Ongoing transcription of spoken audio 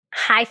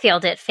Hi,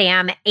 Failed It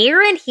fam.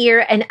 Erin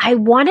here, and I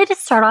wanted to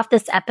start off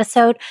this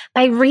episode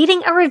by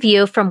reading a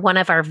review from one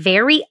of our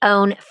very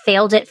own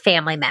Failed It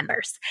family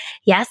members.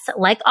 Yes,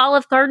 like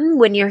Olive Garden,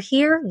 when you're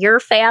here, you're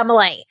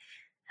family.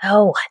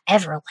 Oh,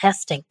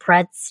 everlasting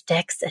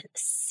breadsticks and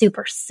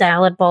super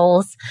salad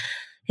bowls.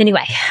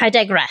 Anyway, I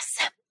digress.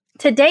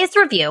 Today's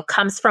review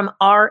comes from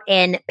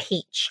RN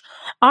Peach.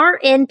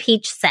 RN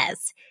Peach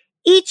says,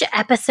 each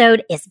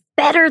episode is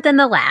better than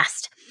the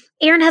last.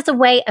 Erin has a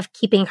way of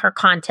keeping her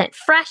content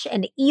fresh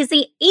and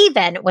easy,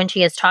 even when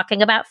she is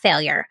talking about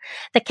failure.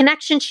 The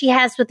connection she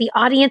has with the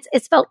audience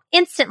is felt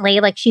instantly,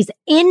 like she's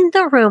in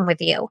the room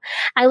with you.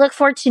 I look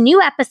forward to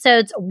new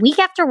episodes week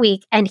after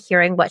week and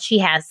hearing what she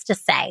has to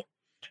say.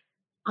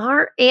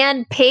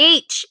 RN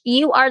Peach,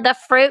 you are the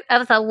fruit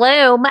of the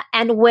loom.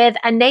 And with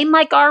a name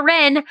like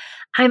RN,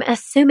 I'm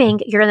assuming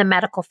you're in the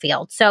medical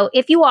field. So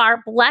if you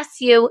are, bless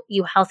you,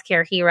 you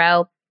healthcare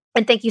hero.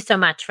 And thank you so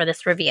much for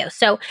this review.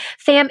 So,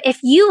 fam, if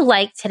you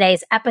like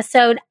today's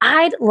episode,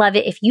 I'd love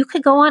it if you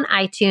could go on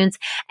iTunes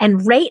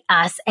and rate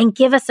us and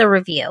give us a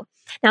review.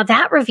 Now,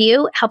 that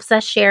review helps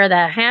us share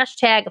the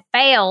hashtag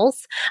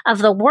fails of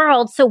the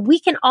world so we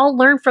can all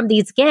learn from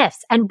these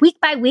gifts. And week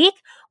by week,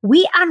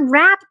 we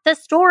unwrap the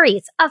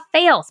stories of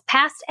fails,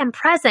 past and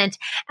present,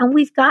 and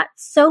we've got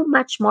so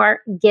much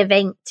more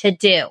giving to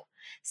do.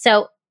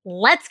 So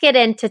let's get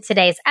into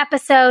today's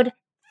episode.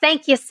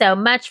 Thank you so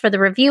much for the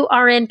review,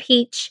 RN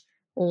Peach.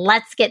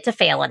 Let's get to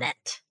failing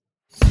it.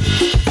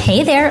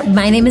 Hey there,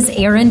 my name is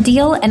Erin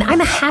Deal, and I'm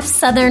a half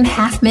Southern,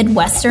 half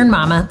Midwestern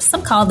mama,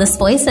 some call this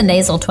voice a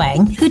nasal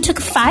twang, who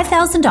took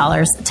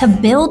 $5,000 to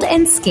build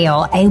and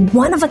scale a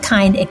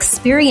one-of-a-kind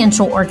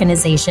experiential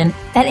organization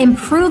that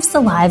improves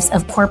the lives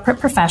of corporate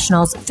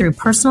professionals through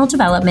personal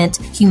development,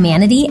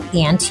 humanity,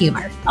 and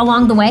humor.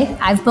 Along the way,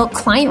 I've built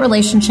client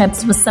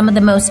relationships with some of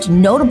the most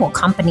notable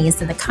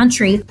companies in the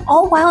country,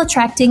 all while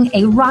attracting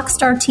a rock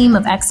star team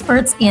of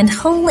experts and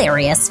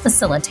hilarious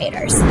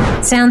facilitators.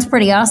 Sounds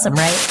pretty awesome,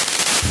 right?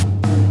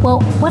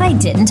 Well, what I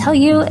didn't tell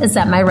you is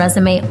that my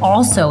resume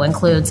also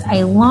includes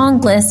a long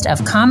list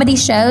of comedy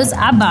shows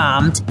I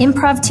bombed,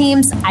 improv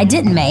teams I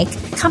didn't make,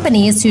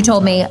 companies who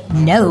told me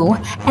no,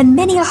 and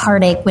many a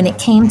heartache when it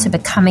came to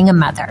becoming a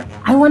mother.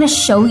 I want to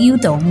show you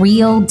the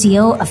real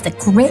deal of the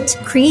grit,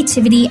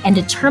 creativity, and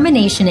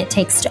determination it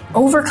takes to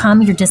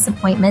overcome your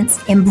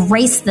disappointments,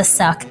 embrace the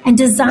suck, and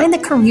design the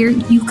career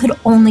you could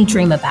only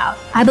dream about.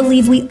 I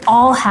believe we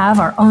all have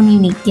our own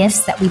unique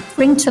gifts that we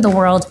bring to the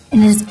world,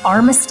 and it is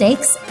our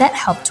mistakes that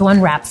help to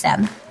unwrap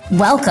them.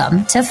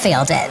 Welcome to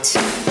Failed It.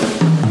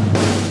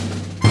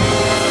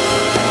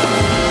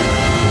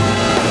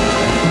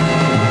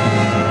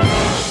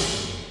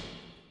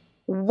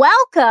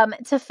 Welcome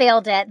to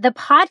Failed It, the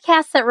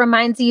podcast that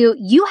reminds you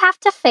you have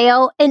to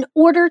fail in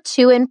order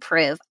to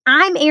improve.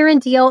 I'm Erin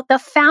Deal, the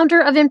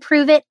founder of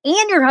Improve It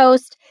and your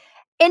host.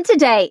 And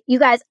today, you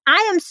guys, I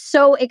am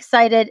so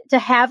excited to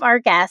have our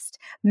guest,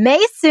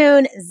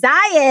 Maysoon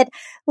Zayid.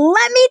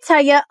 Let me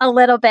tell you a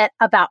little bit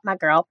about my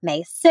girl,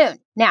 Maysoon.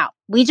 Now,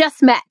 we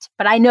just met,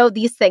 but I know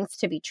these things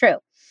to be true.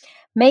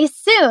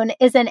 Maysoon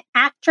is an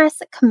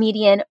actress,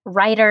 comedian,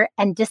 writer,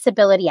 and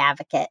disability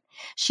advocate.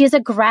 She is a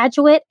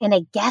graduate and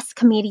a guest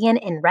comedian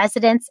in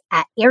residence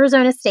at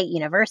Arizona State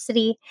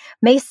University.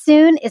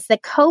 Maysoon is the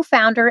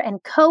co-founder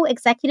and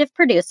co-executive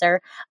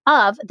producer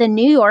of the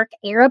New York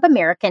Arab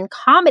American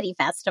Comedy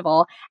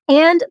Festival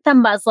and the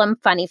Muslim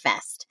Funny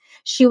Fest.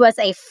 She was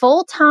a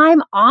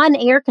full-time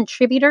on-air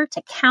contributor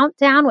to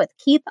Countdown with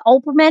Keith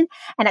Olbermann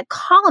and a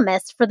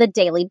columnist for the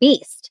Daily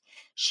Beast.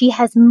 She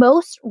has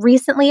most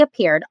recently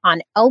appeared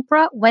on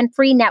Oprah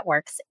Winfrey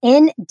Network's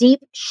In Deep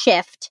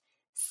Shift,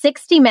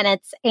 60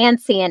 Minutes, and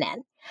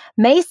CNN.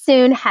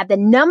 Maysoon had the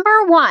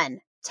 #1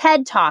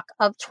 TED Talk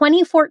of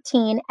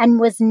 2014 and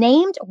was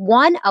named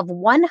one of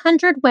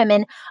 100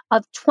 women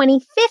of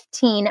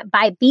 2015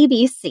 by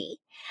BBC.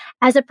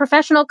 As a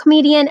professional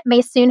comedian,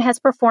 Maysoon has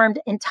performed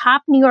in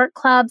top New York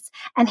clubs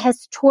and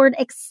has toured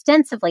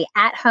extensively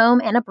at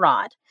home and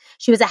abroad.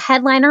 She was a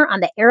headliner on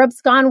the Arabs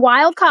Gone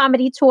Wild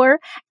comedy tour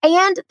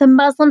and the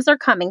Muslims Are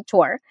Coming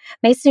tour.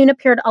 Maysoon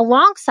appeared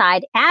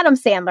alongside Adam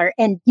Sandler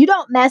in You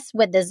Don't Mess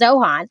with the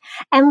Zohan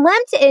and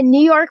Lent in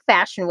New York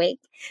Fashion Week.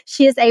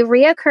 She is a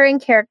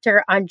reoccurring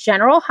character on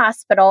General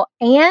Hospital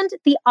and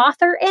the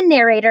author and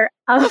narrator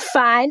of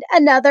Find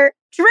Another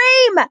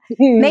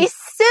Dream.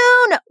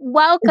 Maysoon,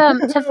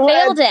 welcome to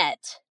Failed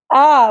It.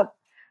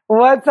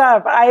 What's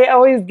up? I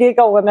always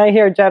giggle when I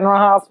hear General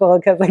Hospital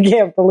because I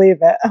can't believe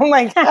it. I'm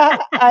like,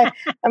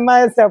 I'm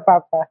a soap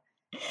opera.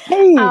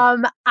 Hey.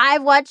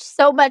 I've watched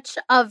so much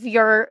of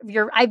your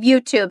I've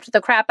YouTubed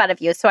the crap out of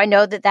you, so I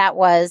know that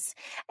was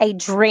a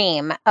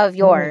dream of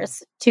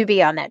yours to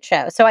be on that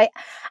show. So I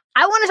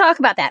want to talk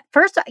about that.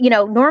 First,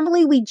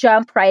 normally we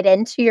jump right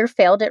into your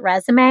Failed It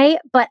resume,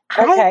 but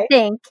I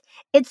think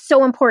it's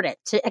so important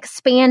to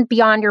expand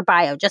beyond your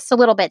bio just a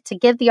little bit to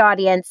give the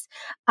audience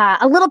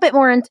a little bit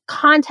more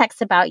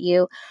context about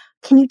you.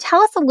 Can you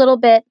tell us a little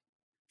bit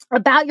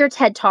about your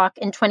TED Talk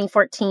in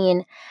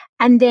 2014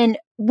 and then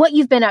what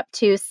you've been up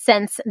to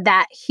since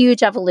that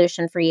huge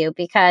evolution for you,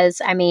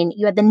 because I mean,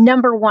 you had the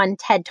 #1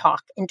 TED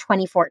Talk in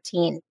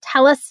 2014.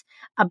 Tell us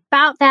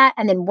about that,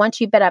 and then what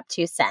you've been up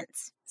to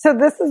since. So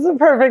this is a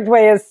perfect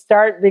way to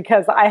start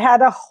because I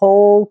had a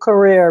whole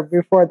career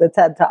before the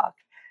TED Talk.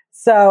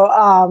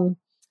 So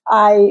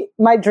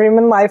my dream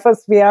in life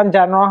was to be on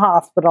General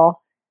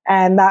Hospital,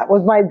 and that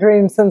was my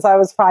dream since I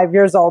was 5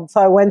 years old.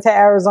 So I went to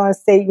Arizona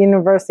State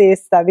University to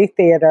study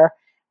theater.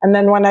 And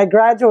then when I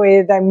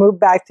graduated, I moved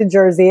back to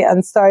Jersey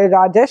and started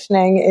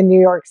auditioning in New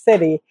York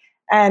City.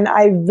 And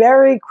I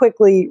very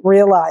quickly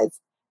realized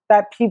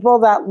that people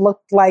that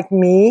looked like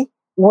me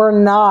were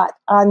not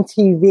on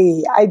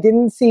TV. I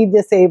didn't see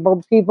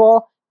disabled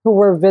people who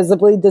were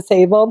visibly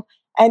disabled.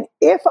 And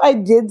if I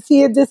did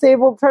see a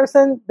disabled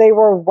person, they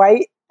were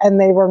white and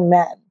they were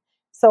men.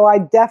 So I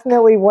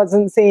definitely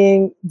wasn't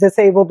seeing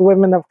disabled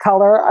women of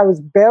color. I was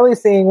barely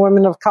seeing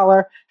women of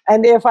color.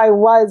 And if I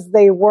was,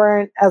 they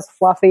weren't as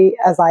fluffy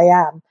as I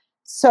am.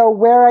 So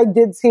where I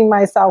did see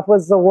myself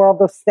was the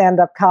world of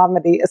stand-up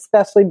comedy,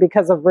 especially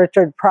because of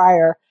Richard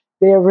Pryor,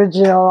 the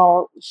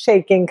original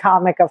shaking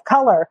comic of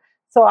color.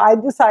 So I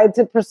decided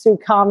to pursue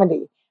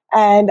comedy.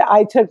 And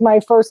I took my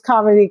first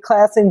comedy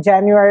class in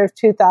January of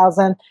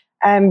 2000.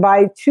 And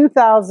by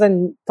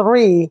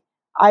 2003,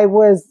 I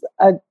was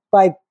a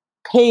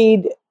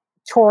paid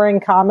touring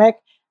comic.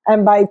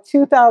 And by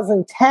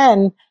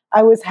 2010,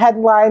 I was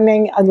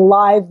headlining a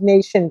Live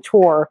Nation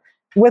tour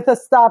with a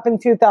stop in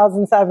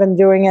 2007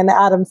 doing an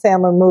Adam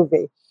Sandler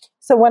movie.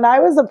 So when I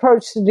was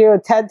approached to do a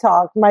TED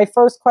Talk, my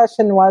first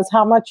question was,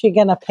 how much are you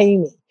going to pay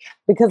me?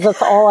 Because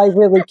that's all I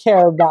really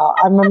care about.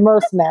 I'm a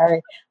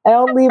mercenary. I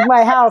don't leave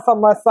my house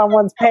unless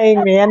someone's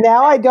paying me. And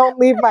now I don't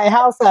leave my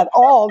house at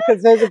all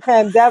because there's a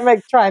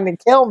pandemic trying to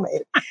kill me.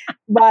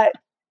 But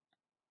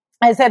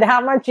I said,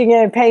 how much are you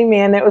going to pay me?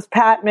 And it was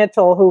Pat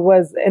Mitchell who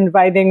was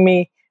inviting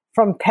me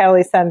from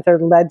Paley Center,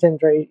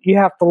 legendary. You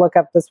have to look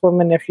up this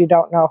woman if you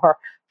don't know her.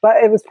 But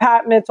it was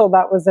Pat Mitchell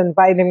that was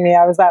inviting me.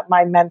 I was at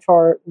my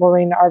mentor,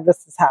 Lorena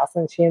Arvis's house,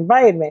 and she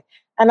invited me.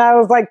 And I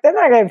was like, they're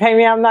not going to pay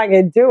me. I'm not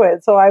going to do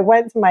it. So I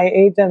went to my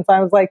agents. I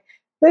was like,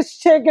 this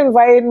chick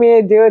invited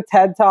me to do a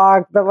TED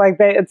Talk, but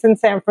it's in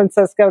San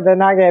Francisco. They're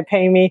not going to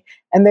pay me.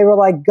 And they were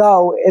like,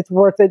 go. It's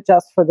worth it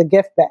just for the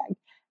gift bag.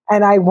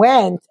 And I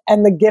went,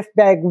 and the gift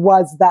bag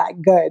was that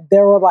good.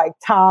 There were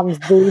Tom's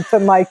boots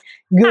and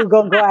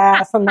Google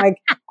Glass and a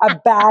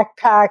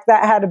backpack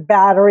that had a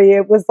battery.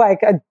 It was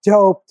a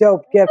dope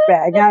gift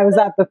bag. And I was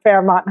at the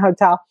Fairmont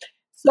Hotel.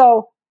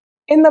 So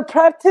in the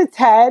prep to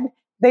TED,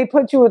 they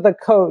put you with a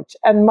coach,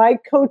 and my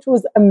coach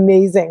was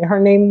amazing. Her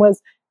name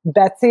was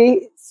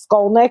Betsy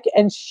Skolnick,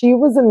 and she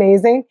was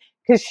amazing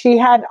because she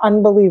had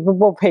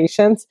unbelievable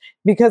patience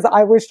because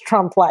I was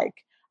Trump-like.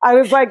 I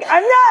was like,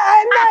 I'm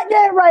not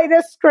going to write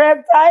a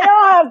script. I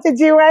don't have to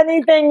do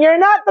anything. You're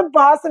not the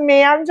boss of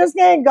me. I'm just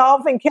going to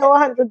golf and kill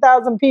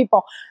 100,000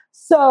 people.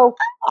 So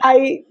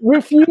I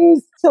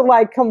refused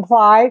to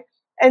comply.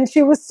 And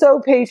she was so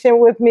patient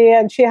with me,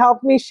 and she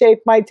helped me shape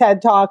my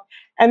TED Talk.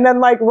 And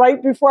then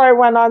right before I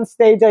went on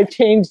stage, I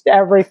changed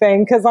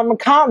everything because I'm a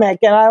comic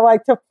and I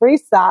like to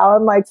freestyle,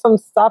 and some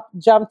stuff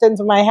jumped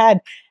into my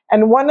head.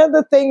 And one of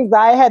the things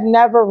I had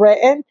never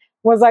written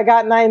was I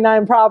got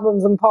 99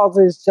 problems and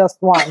palsy is just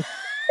one.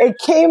 It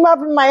came up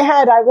in my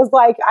head. I was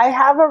like, I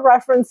have a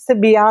reference to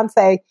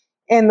Beyonce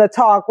in the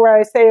talk where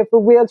I say, if a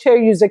wheelchair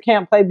user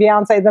can't play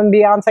Beyonce, then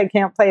Beyonce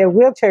can't play a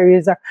wheelchair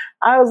user.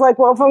 I was like,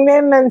 well, if I'm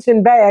going to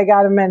mention Bey, I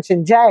got to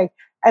mention Jay.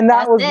 And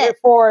that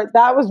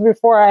was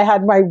before I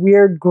had my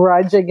weird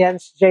grudge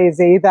against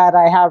Jay-Z that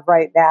I have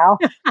right now,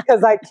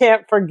 because I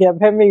can't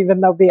forgive him,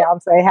 even though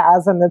Beyonce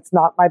has, and it's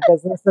not my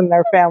business, and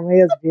their family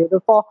is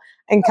beautiful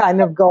and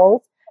kind of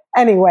gold.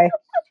 Anyway,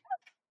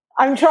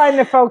 I'm trying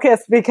to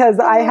focus because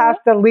I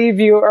have to leave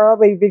you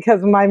early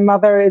because my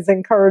mother is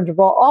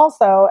incorrigible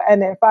also.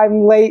 And if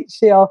I'm late,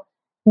 she'll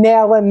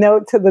nail a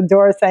note to the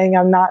door saying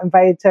I'm not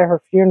invited to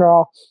her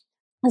funeral.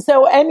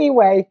 So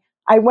anyway,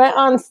 I went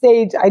on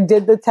stage, I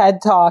did the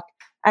TED Talk,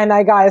 and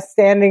I got a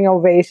standing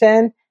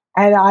ovation.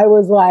 And I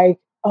was like,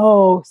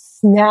 oh,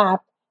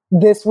 snap.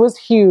 This was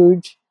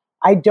huge.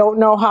 I don't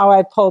know how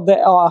I pulled it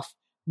off.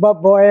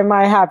 But boy, am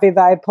I happy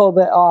that I pulled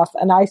it off.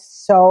 And I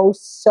so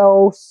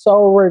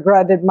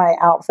regretted my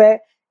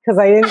outfit because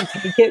I didn't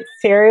take it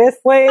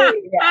seriously.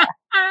 Yeah.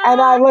 And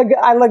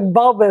I look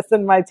bulbous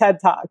in my TED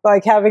Talk,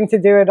 having to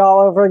do it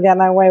all over again.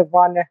 I would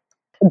wonder,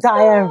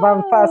 Diane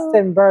von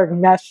Furstenberg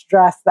mesh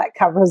dress that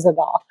covers it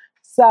all.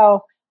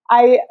 So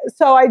I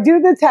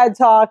do the TED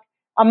Talk.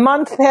 A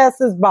month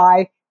passes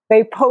by.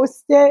 They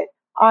post it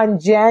on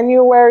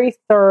January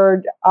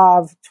 3rd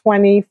of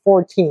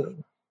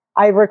 2014.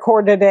 I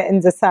recorded it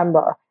in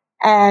December.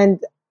 And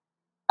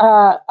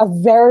a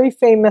very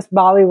famous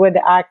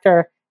Bollywood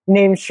actor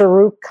named Shah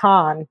Rukh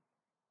Khan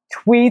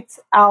tweets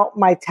out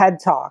my TED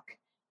Talk.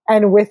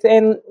 And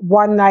within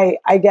one night,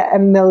 I get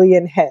 1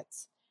 million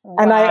hits. Wow.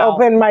 And I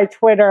open my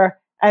Twitter,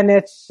 and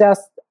it's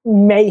just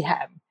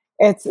mayhem.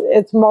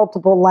 It's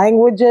multiple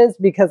languages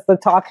because the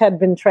talk had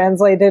been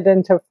translated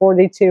into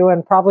 42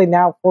 and probably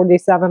now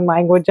 47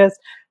 languages.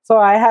 So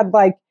I had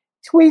like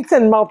tweets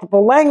in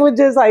multiple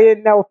languages. I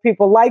didn't know if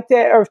people liked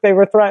it or if they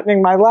were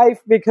threatening my life,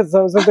 because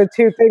those are the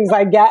two things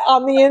I get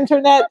on the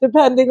internet,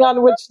 depending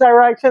on which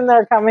direction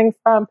they're coming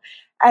from.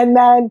 And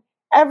then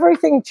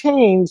everything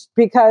changed,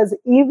 because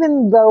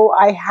even though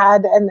I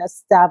had an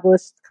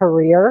established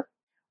career,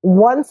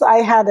 once I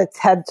had a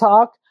TED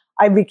Talk,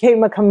 I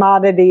became a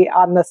commodity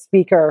on the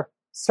speaker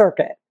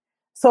circuit.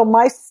 So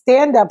my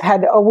stand-up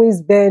had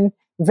always been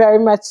very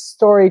much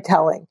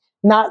storytelling,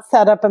 not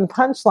setup and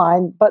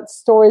punchline, but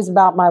stories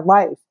about my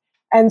life.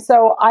 And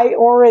so I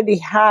already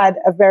had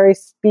a very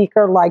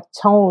speaker-like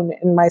tone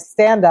in my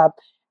stand-up,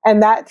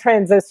 and that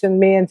transitioned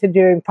me into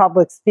doing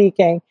public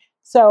speaking.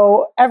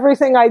 So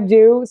everything I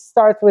do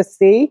starts with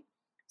C.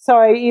 So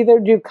I either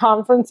do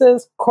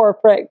conferences,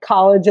 corporate,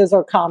 colleges,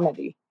 or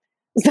comedy.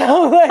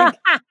 So like,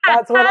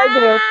 that's what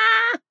I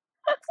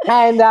do.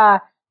 And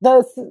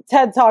the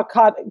TED Talk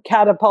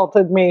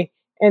catapulted me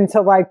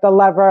into like the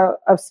level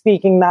of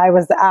speaking that I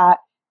was at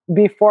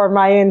before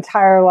my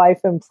entire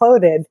life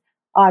imploded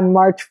on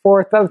March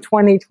 4th of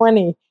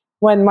 2020,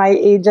 when my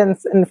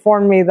agents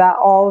informed me that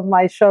all of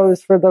my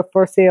shows for the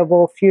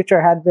foreseeable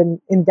future had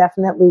been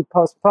indefinitely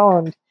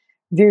postponed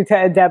due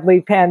to a deadly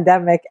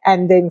pandemic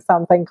ending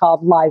something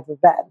called live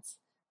events.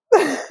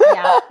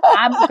 Yeah,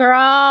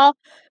 girl,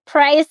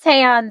 praise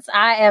hands.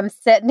 I am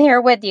sitting here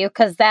with you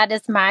because that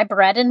is my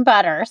bread and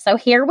butter. So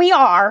here we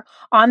are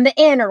on the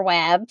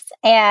interwebs.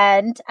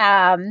 And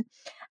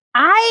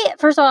I,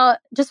 first of all,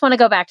 just want to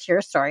go back to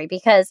your story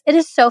because it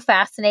is so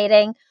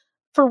fascinating.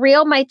 For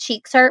real, my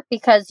cheeks hurt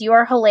because you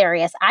are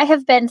hilarious. I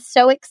have been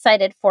so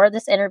excited for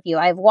this interview.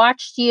 I've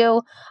watched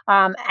you.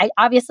 I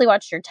obviously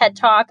watched your TED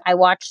Talk. I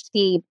watched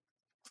the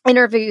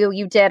interview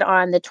you did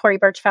on the Tory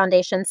Burch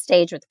Foundation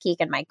stage with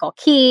Keegan Michael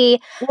Key.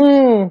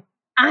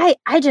 I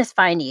just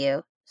find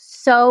you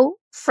so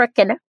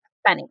freaking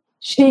funny.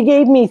 She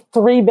gave me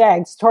 3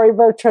 bags. Tory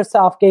Burch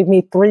herself gave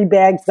me 3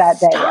 bags that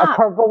day. A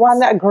purple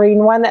one, a green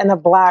one, and a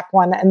black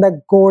one, and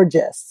they're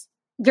gorgeous.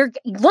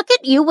 Look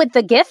at you with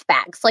the gift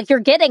bags. Like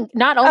you're getting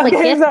not only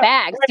gift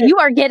bags, you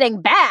are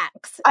getting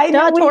bags. I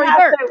know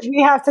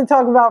we have to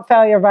talk about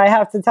failure, but I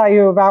have to tell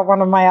you about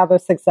one of my other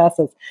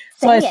successes.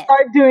 So I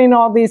start doing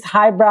all these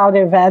highbrow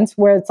events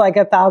where it's like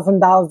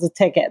 $1,000 a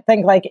ticket.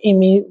 Think like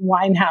Amy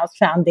Winehouse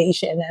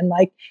Foundation and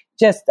like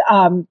just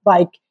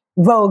like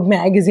Vogue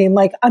magazine,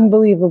 like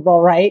unbelievable,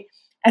 right?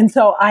 And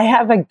so I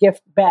have a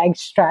gift bag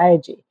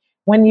strategy.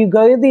 When you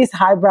go to these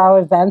highbrow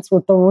events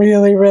with the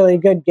really, really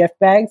good gift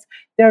bags,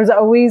 there's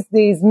always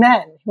these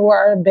men who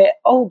are a bit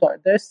older.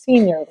 They're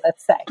senior,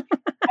 let's say.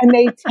 And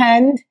they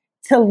tend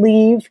to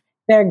leave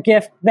their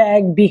gift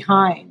bag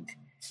behind.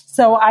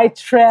 So I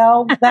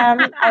trail them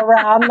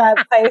around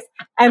that place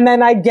and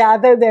then I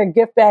gather their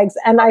gift bags.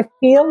 And I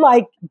feel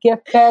like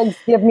gift bags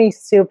give me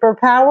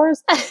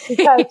superpowers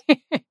because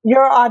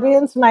your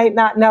audience might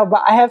not know,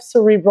 but I have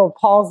cerebral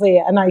palsy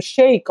and I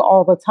shake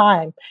all the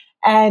time.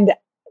 And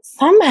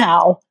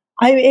somehow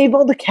I'm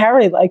able to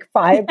carry like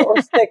 5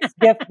 or 6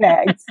 gift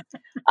bags.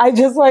 I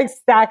just like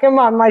stack them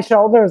on my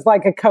shoulders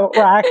like a coat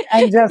rack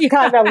and just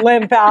kind of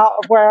limp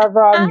out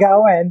wherever I'm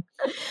going.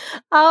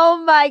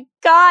 Oh my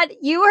God,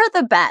 you are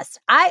the best.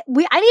 I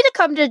need to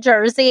come to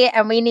Jersey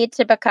and we need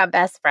to become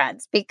best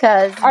friends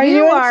because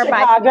you are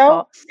my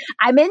people.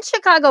 I'm in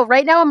Chicago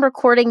right now. I'm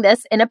recording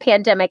this in a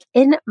pandemic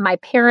in my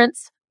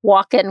parents'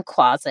 walk-in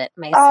closet,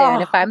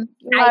 Maysoon.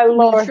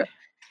 Lord.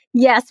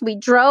 Yes, we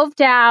drove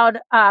down,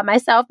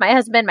 myself, my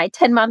husband, my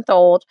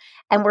 10-month-old,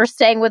 and we're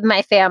staying with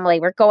my family.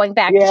 We're going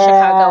back to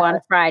Chicago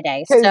on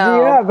Friday. Because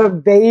you have a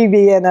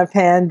baby in a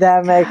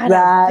pandemic.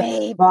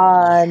 That's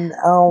fun.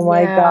 Oh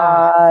my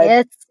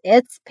God.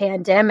 It's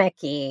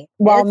pandemic-y.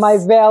 Well, my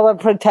veil of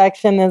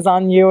protection is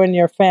on you and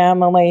your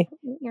family.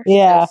 You're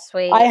so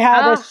sweet. I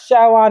had a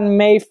show on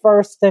May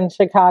 1st in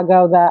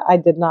Chicago that I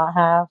did not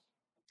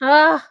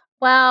have.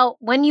 Well,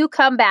 when you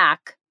come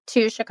back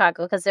to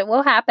Chicago, because it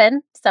will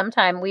happen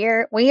sometime. We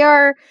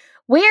are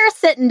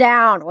sitting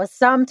down with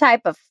some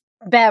type of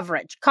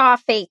beverage,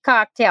 coffee,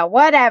 cocktail,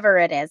 whatever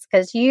it is,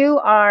 because you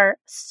are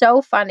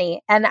so funny.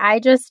 And I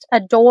just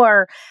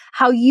adore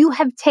how you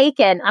have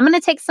taken, I'm going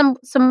to take some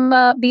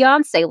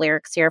Beyonce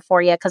lyrics here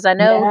for you, because I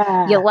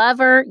know you love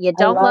her. You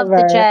don't love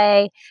the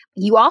J.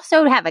 You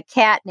also have a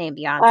cat named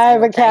Beyonce. I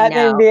have a cat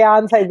named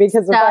Beyonce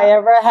because if I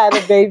ever had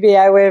a baby,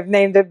 I would have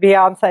named it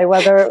Beyonce,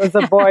 whether it was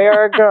a boy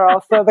or a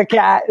girl. So the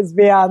cat is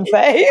Beyonce.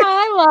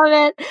 I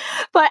love it.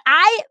 But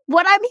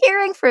what I'm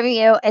hearing from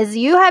you is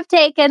you have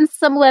taken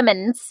some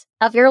lemons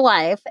of your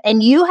life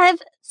and you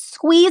have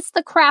squeezed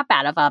the crap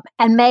out of them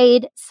and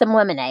made some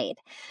lemonade.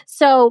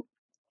 So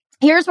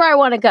here's where I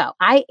want to go.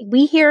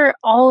 We hear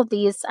all of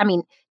these. I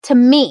mean, to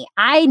me,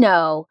 I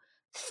know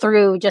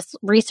through just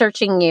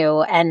researching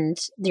you and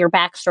your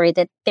backstory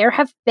that there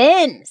have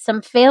been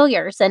some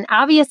failures. And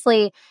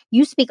obviously,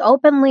 you speak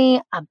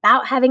openly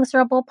about having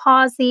cerebral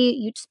palsy.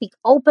 You speak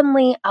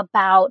openly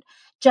about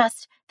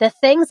just the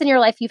things in your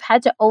life you've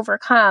had to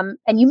overcome.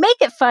 And you make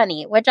it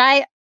funny, which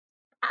I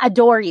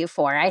adore you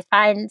for. I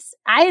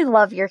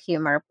love your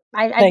humor.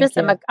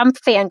 I'm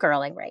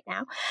fangirling right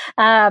now.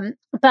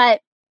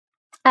 But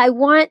I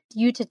want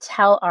you to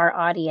tell our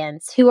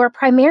audience, who are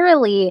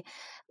primarily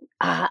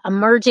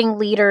emerging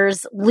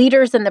leaders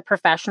in the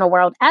professional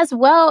world as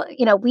well.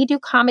 We do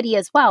comedy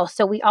as well.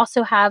 So we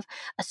also have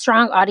a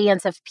strong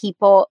audience of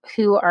people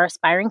who are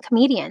aspiring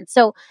comedians.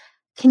 So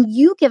can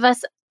you give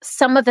us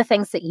some of the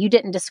things that you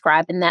didn't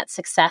describe in that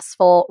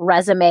successful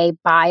resume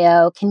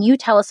bio? Can you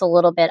tell us a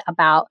little bit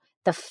about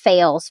the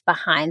fails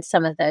behind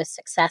some of those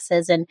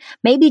successes, and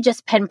maybe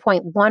just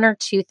pinpoint one or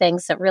two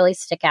things that really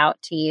stick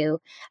out to you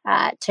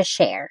to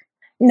share?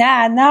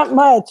 Nah, not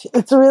much.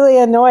 It's really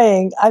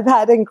annoying. I've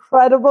had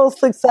incredible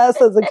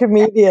success as a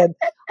comedian.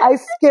 I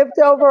skipped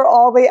over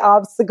all the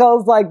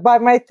obstacles. Like by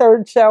my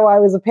third show, I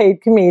was a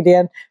paid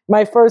comedian.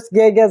 My first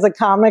gig as a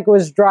comic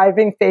was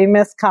driving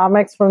famous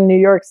comics from New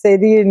York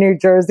City to New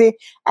Jersey,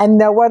 and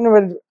no one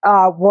would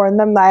warn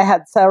them that I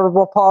had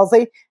cerebral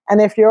palsy.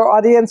 And if your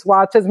audience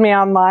watches me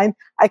online,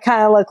 I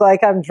kind of look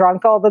like I'm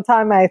drunk all the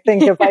time. I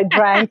think if I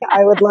drank,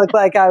 I would look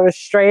like I was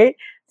straight.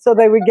 So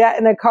they would get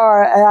in a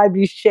car and I'd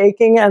be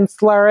shaking and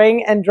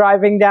slurring and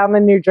driving down the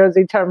New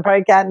Jersey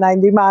Turnpike at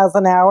 90 miles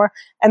an hour.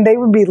 And they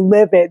would be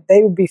livid.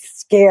 They would be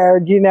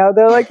scared.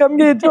 They're like, I'm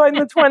going to join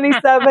the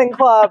 27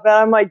 club. And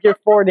I'm like, you're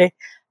 40.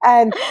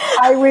 And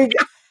I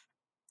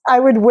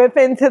would whip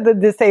into the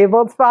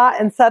disabled spot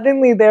and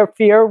suddenly their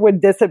fear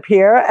would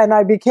disappear. And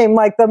I became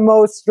like the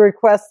most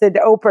requested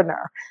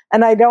opener.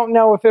 And I don't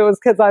know if it was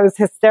because I was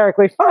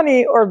hysterically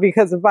funny or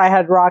because if I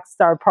had rock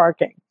star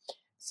parking.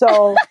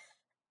 So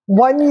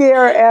 1 year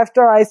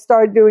after I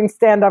started doing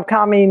stand-up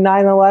comedy,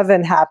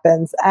 9/11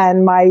 happens.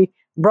 And my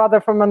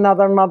brother from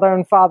another mother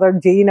and father,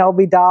 Dean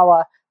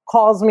Obidala,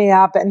 calls me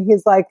up and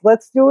he's like,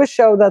 let's do a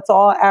show that's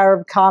all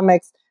Arab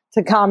comics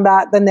to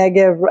combat the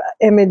negative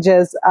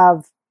images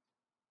of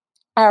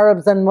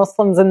Arabs and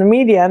Muslims in the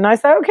media. And I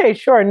said, okay,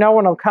 sure, no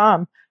one will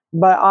come,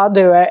 but I'll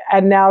do it.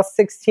 And now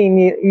 16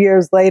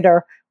 years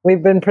later,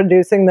 we've been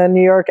producing the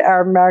New York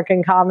Arab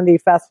American Comedy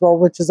Festival,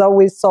 which is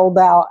always sold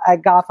out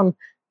at Gotham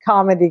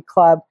Comedy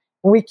Club.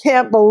 We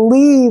can't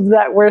believe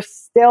that we're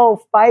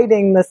still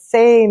fighting the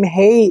same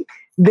hate,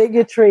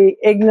 bigotry,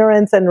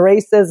 ignorance, and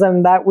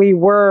racism that we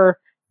were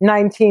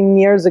 19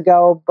 years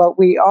ago, but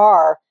we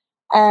are.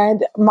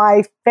 And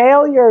my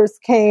failures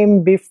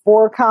came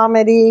before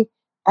comedy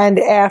and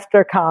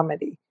after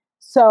comedy.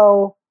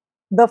 So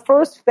the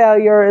first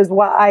failure is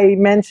what I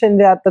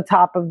mentioned at the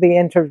top of the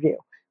interview,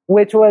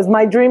 which was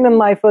my dream in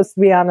life was to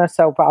be on a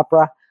soap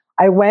opera.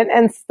 I went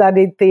and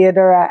studied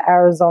theater at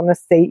Arizona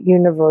State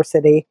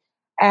University,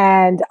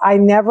 and I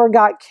never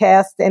got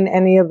cast in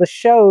any of the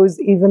shows,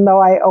 even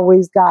though I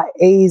always got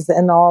A's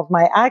in all of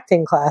my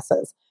acting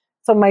classes.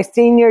 So my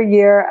senior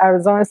year,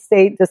 Arizona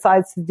State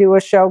decides to do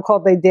a show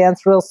called They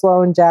Dance Real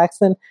Slow in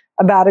Jackson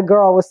about a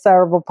girl with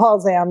cerebral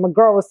palsy. I'm a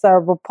girl with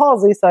cerebral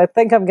palsy, so I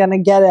think I'm going to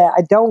get it.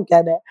 I don't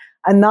get it.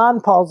 A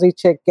non-palsy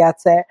chick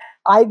gets it.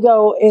 I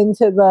go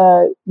into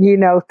the,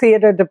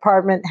 theater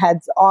department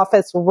head's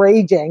office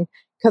raging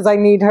because I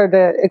need her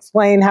to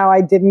explain how I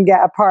didn't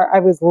get a part. I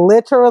was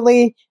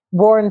literally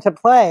born to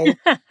play.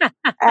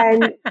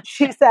 And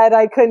she said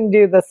I couldn't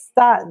do the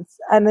stunts.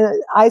 And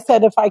I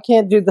said, if I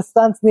can't do the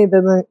stunts,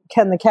 neither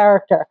can the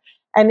character.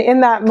 And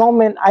in that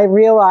moment, I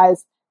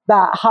realized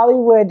that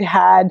Hollywood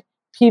had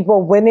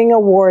people winning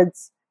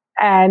awards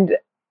and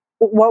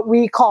what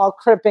we call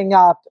cripping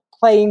up,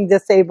 playing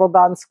disabled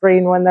on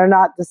screen when they're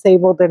not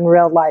disabled in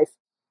real life.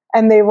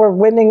 And they were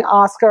winning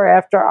Oscar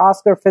after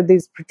Oscar for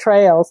these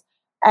portrayals.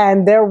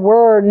 And there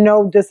were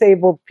no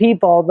disabled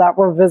people that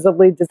were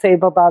visibly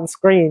disabled on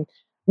screen.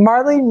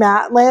 Marlee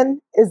Matlin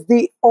is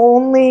the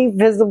only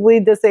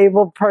visibly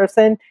disabled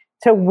person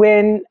to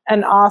win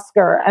an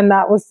Oscar, and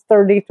that was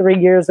 33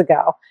 years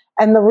ago.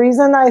 And the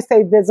reason I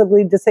say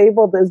visibly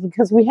disabled is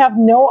because we have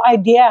no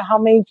idea how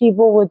many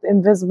people with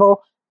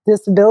invisible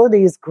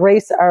disabilities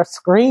grace our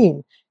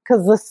screen,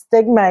 because the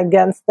stigma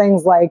against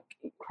things like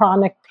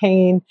chronic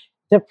pain,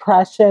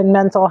 depression,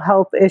 mental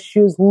health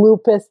issues,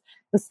 lupus,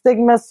 the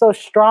stigma is so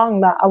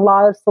strong that a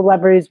lot of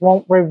celebrities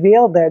won't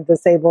reveal their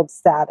disabled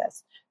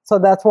status. So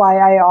that's why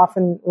I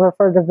often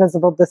refer to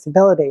visible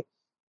disability.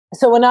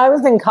 So when I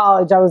was in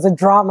college, I was a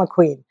drama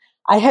queen.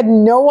 I had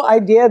no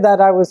idea that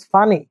I was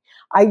funny.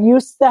 I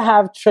used to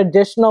have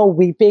traditional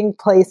weeping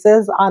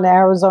places on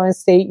Arizona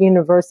State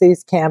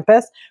University's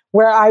campus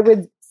where I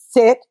would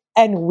sit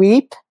and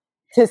weep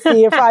to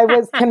see if I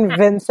was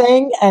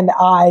convincing, and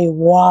I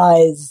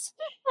was.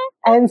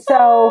 And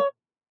so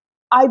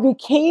I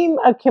became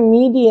a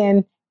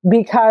comedian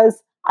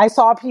because I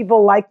saw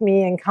people like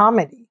me in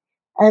comedy.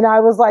 And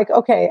I was like,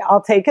 okay,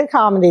 I'll take a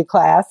comedy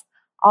class.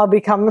 I'll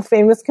become a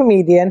famous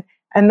comedian.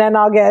 And then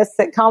I'll get a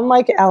sitcom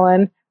like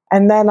Ellen.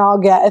 And then I'll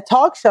get a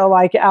talk show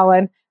like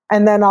Ellen.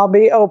 And then I'll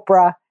be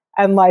Oprah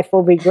and life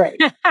will be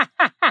great.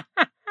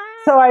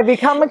 So I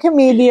become a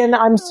comedian.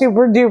 I'm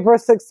super duper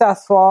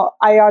successful.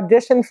 I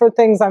audition for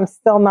things. I'm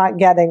still not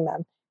getting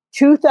them.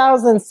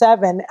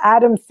 2007,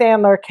 Adam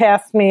Sandler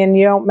cast me in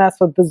You Don't Mess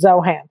with the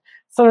Zohan.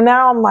 So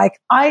now I'm like,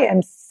 I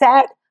am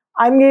set.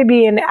 I'm going to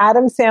be in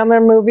Adam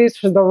Sandler movies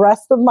for the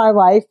rest of my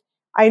life.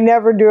 I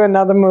never do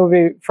another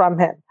movie from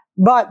him.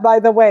 But by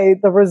the way,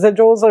 the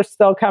residuals are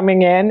still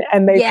coming in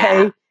and they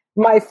pay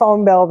my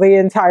phone bill the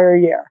entire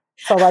year.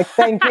 So like,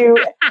 thank you,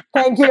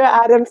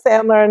 Adam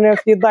Sandler. And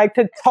if you'd like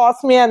to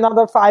toss me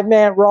another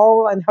 5-minute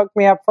role and hook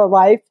me up for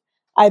life,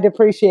 I'd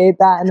appreciate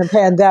that in the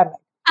pandemic.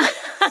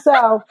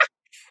 So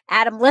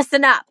Adam,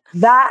 listen up.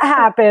 That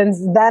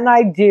happens. Then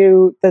I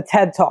do the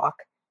TED Talk.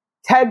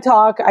 TED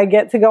Talk, I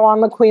get to go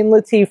on the Queen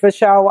Latifah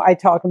show. I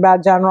talk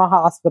about General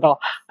Hospital.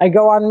 I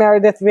go on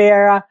Meredith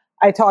Vieira.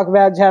 I talk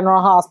about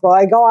General Hospital.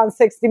 I go on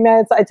 60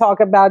 Minutes. I talk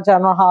about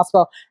General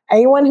Hospital.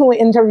 Anyone who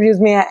interviews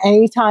me at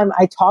any time,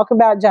 I talk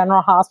about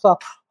General Hospital,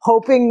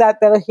 hoping that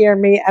they'll hear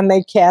me and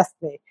they cast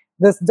me.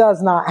 This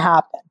does not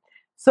happen.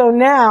 So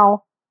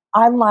now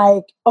I'm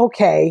like,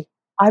 okay,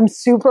 I'm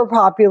super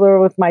popular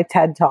with my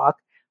TED Talk.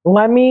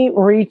 Let me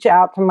reach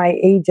out to my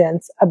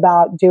agents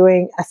about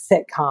doing a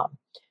sitcom.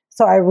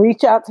 So I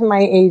reach out to my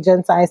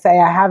agents. I say,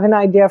 I have an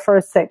idea for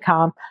a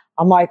sitcom.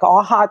 I'm like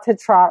all hot to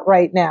trot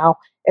right now.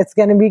 It's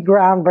going to be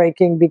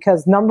groundbreaking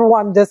because number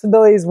one,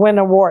 disabilities win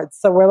awards.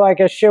 So we're like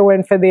a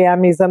shoo-in for the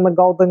Emmys and the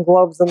Golden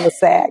Globes and the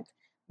SAG.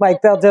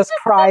 Like they'll just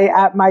cry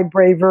at my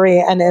bravery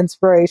and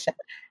inspiration.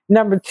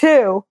 Number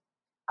two,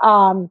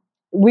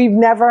 we've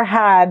never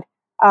had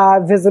a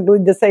visibly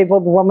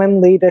disabled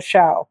woman lead a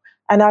show.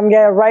 And I'm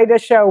going to write a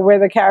show where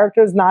the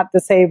character is not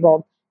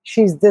disabled.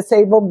 She's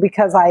disabled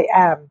because I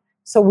am.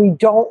 So we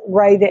don't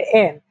write it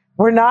in.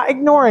 We're not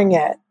ignoring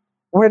it.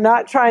 We're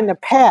not trying to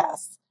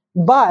pass,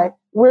 but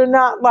we're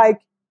not like,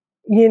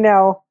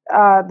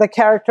 the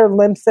character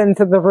limps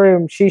into the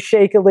room. She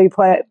shakily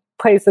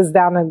places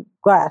down a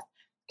glass.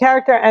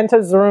 Character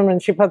enters the room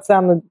and she puts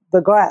down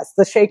the glass.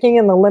 The shaking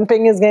and the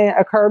limping is going to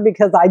occur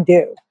because I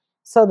do.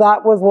 So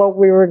that was what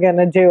we were going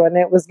to do. And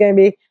it was going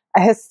to be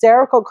a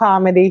hysterical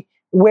comedy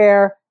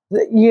where,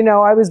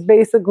 I was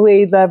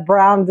basically the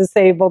brown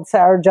disabled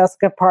Sarah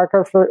Jessica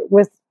Parker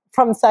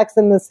from Sex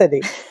and the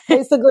City.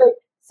 Basically,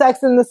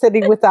 Sex in the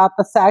City without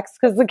the sex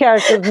because the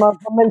character is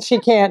Muslim and she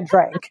can't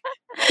drink.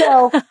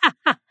 So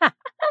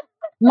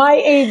my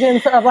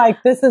agents are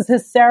like, this is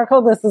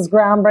hysterical. This is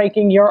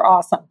groundbreaking. You're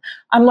awesome.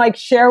 I'm like,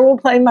 Cher will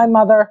play my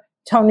mother.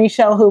 Tony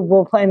Shalhoub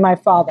will play my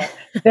father.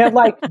 They're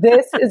like,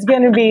 this is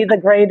going to be the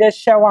greatest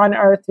show on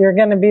earth. You're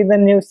going to be the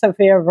new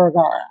Sofia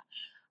Vergara.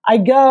 I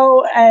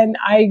go and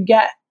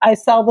I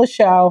sell the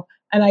show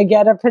and I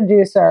get a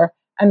producer.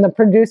 And the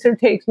producer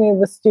takes me to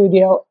the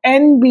studio.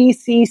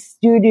 NBC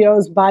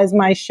Studios buys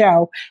my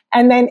show.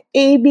 And then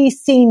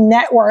ABC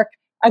Network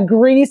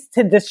agrees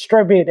to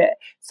distribute it.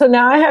 So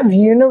now I have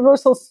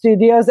Universal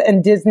Studios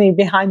and Disney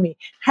behind me.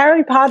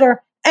 Harry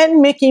Potter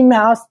and Mickey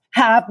Mouse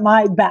have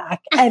my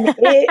back. And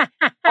it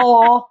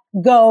all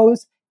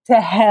goes to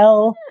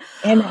hell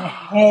in a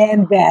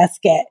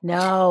handbasket.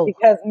 No.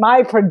 Because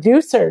my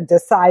producer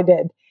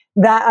decided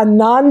that a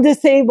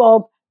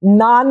non-disabled,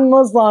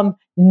 non-Muslim,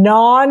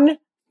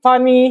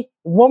 non-funny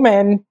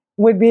woman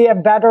would be a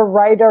better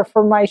writer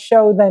for my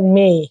show than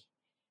me.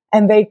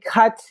 And they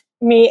cut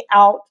me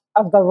out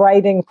of the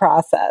writing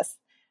process.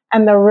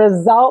 And the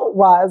result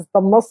was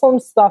the Muslim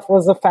stuff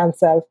was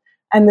offensive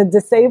and the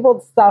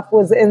disabled stuff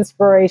was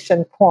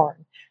inspiration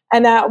porn.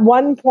 And at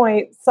one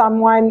point,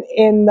 someone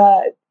in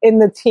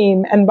the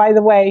team, and by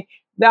the way,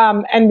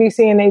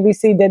 NBC and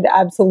ABC did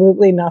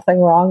absolutely nothing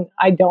wrong.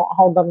 I don't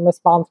hold them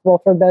responsible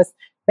for this.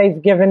 They've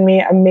given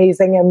me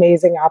amazing,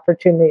 amazing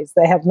opportunities.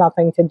 They have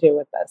nothing to do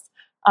with this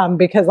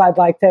because I'd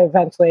like to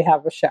eventually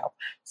have a show.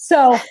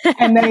 So,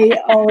 and they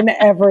own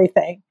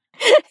everything.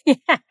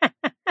 Yeah.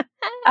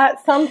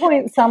 At some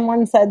point,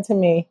 someone said to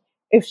me,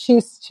 if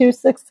she's too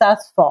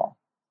successful,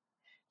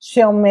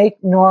 she'll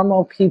make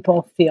normal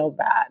people feel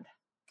bad.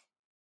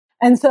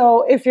 And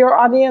so if your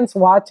audience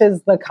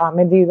watches the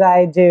comedy that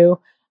I do,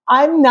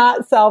 I'm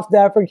not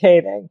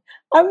self-deprecating.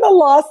 I'm the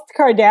Lost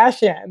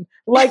Kardashian.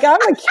 Like,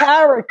 I'm a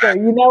character.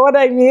 You know what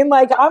I mean?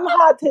 Like, I'm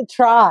hot to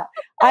trot.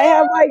 I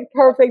have like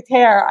perfect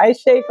hair. I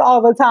shake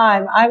all the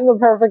time. I'm the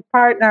perfect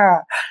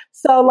partner.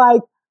 So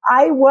like,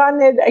 I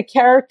wanted a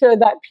character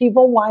that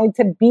people wanted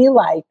to be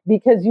like,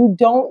 because you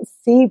don't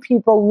see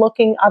people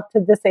looking up to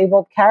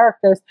disabled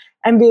characters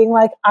and being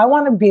like, I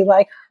want to be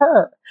like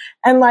her.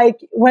 And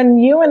like, when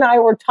you and I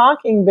were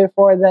talking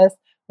before this,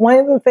 one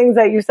of the things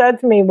that you said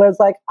to me was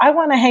like, I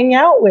want to hang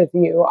out with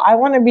you. I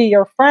want to be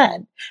your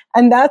friend.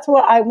 And that's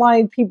what I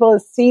wanted people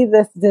to see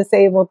this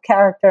disabled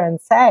character and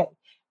say.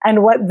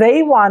 And what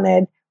they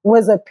wanted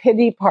was a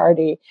pity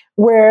party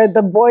where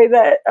the boy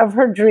of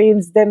her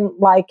dreams didn't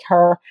like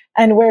her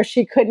and where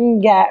she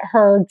couldn't get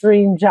her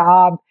dream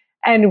job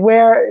and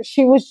where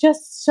she was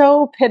just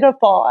so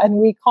pitiful. And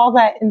we call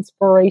that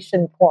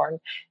inspiration porn.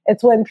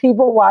 It's when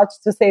people watch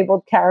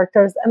disabled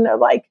characters and they're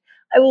like,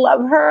 I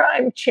love her.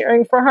 I'm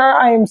cheering for her.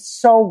 I am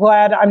so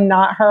glad I'm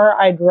not her.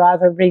 I'd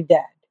rather be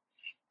dead.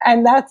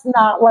 And that's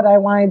not what I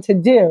wanted to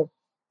do.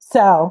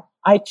 So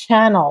I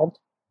channeled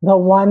the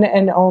one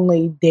and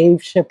only Dave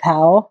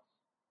Chappelle,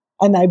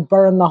 and I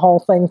burned the whole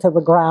thing to the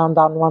ground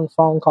on one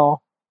phone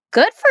call.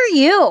 Good for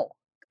you.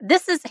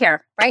 This is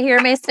here, right here,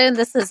 Maysoon.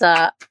 This is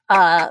a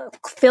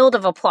field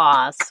of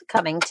applause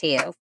coming to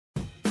you.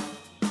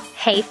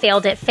 Hey,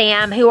 Failed It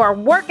fam who are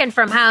working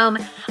from home,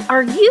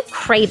 are you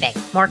craving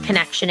more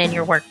connection in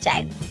your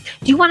workday?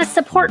 Do you want a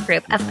support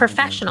group of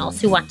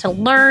professionals who want to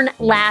learn,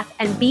 laugh,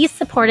 and be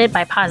supported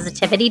by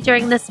positivity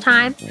during this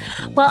time?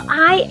 Well,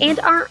 I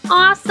and our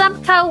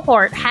awesome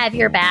cohort have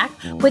your back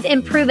with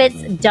Improve It's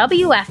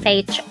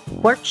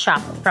WFH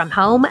Workshop from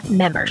Home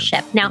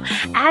membership. Now,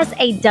 as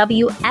a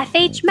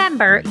WFH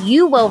member,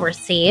 you will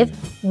receive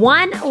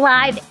one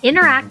live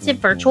interactive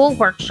virtual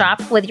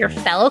workshop with your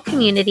fellow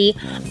community,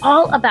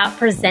 all about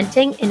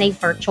presenting in a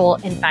virtual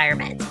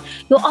environment.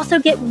 You'll also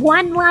get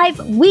one live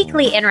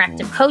weekly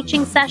interactive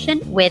coaching session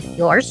with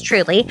yours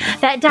truly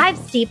that dives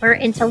deeper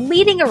into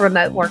leading a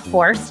remote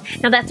workforce.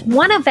 Now, that's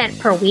one event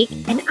per week,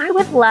 and I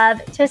would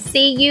love to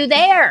see you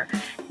there.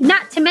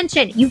 Not to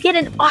mention, you get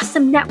an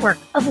awesome network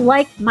of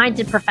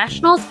like-minded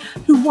professionals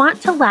who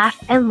want to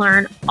laugh and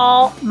learn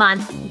all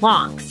month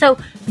long. So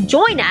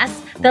join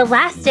us. The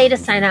last day to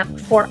sign up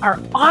for our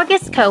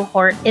August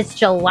cohort is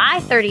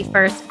July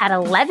 31st at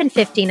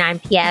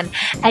 11:59 p.m.,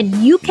 and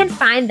you can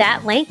find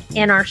that link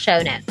in our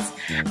show notes.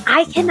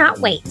 I cannot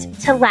wait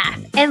to laugh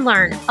and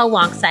learn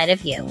alongside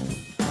of you.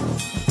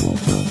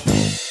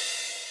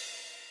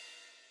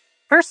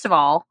 First of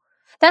all,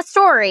 that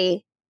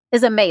story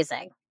is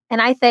amazing.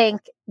 And I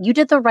think you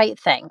did the right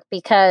thing,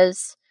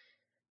 because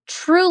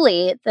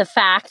truly the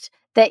fact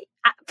that,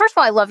 first of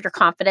all, I love your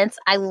confidence.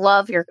 I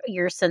love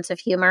your sense of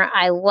humor.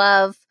 I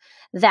love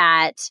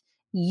that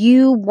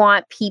you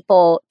want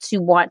people to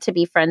want to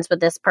be friends with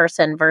this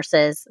person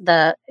versus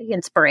the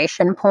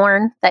inspiration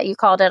porn that you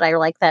called it. I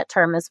like that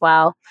term as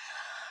well.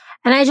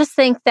 And I just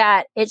think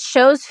that it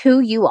shows who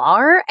you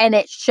are, and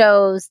it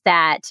shows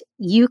that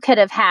you could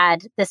have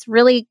had a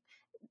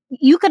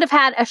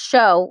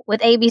show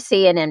with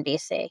ABC and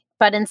NBC,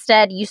 but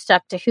instead you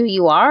stuck to who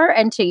you are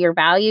and to your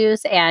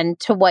values and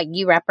to what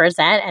you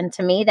represent. And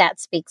to me, that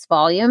speaks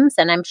volumes.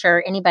 And I'm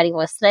sure anybody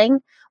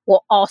listening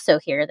will also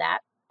hear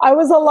that. I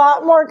was a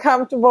lot more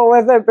comfortable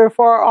with it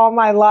before all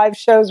my live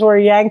shows were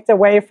yanked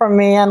away from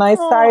me, and I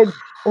started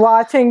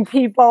watching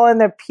people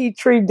in a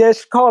petri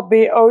dish called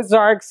the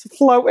Ozarks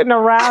floating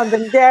around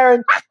and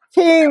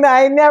guaranteeing that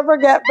I never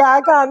get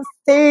back on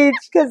stage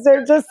because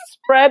they're just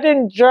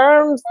spreading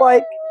germs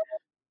like...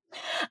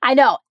 I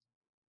know.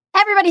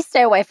 Everybody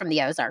stay away from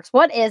the Ozarks.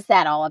 What is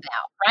that all about,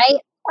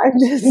 right?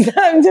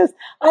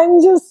 I'm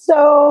just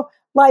so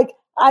like,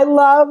 I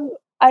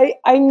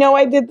know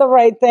I did the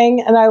right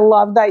thing, and I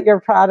love that you're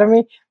proud of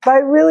me, but I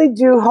really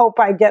do hope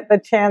I get the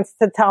chance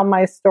to tell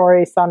my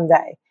story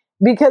someday,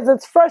 because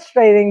it's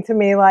frustrating to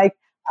me. Like,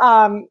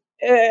 out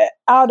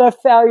of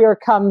failure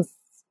comes,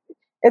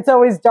 it's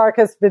always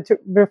darkest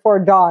before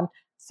dawn.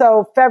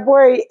 So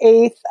February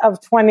 8th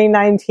of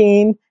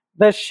 2019,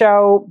 the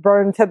show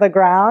burned to the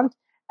ground,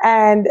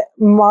 and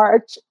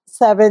March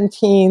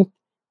 17th,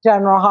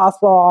 General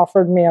Hospital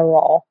offered me a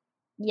role.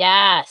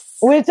 Yes.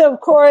 Which,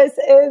 of course,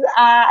 is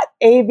at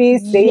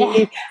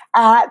ABC,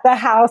 at the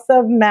House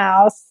of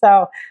Mouse.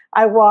 So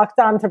I walked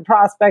onto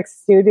Prospect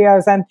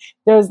Studios, and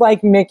there's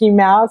like Mickey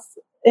Mouse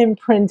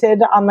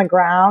imprinted on the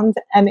ground.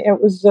 And it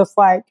was just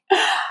like,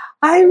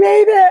 I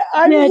made it.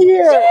 I'm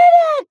here.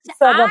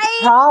 So the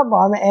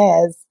problem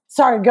is,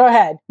 sorry, go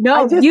ahead.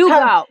 No, you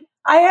go.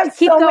 I have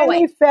so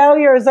many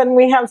failures, and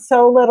we have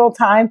so little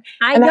time.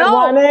 I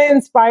want to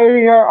inspire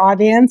your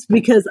audience,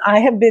 because I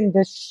have been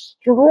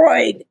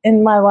destroyed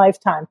in my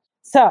lifetime.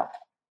 So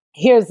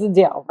here's the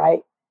deal,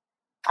 right?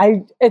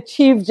 I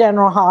achieved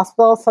General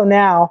Hospital, so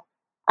now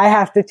I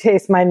have to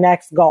chase my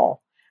next goal.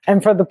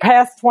 And for the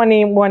past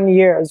 21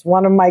 years,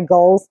 one of my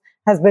goals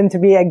has been to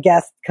be a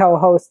guest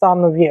co-host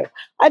on The View.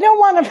 I don't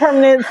want a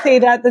permanent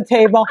seat at the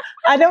table.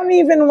 I don't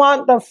even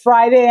want the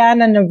Friday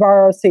Anna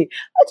Navarro seat.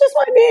 I just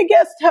want to be a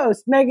guest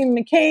host. Meghan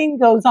McCain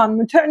goes on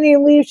maternity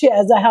leave. She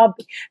has a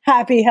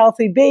happy,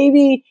 healthy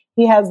baby.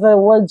 He has the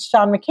words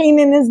Sean McCain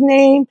in his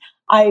name.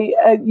 I,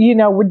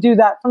 would do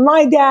that for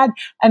my dad.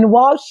 And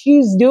while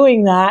she's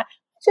doing that,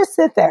 I just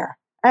sit there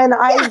and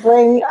I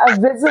bring a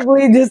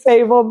visibly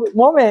disabled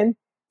woman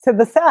to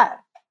the set,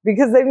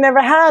 because they've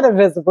never had a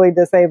visibly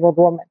disabled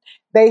woman.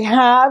 They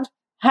have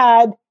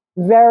had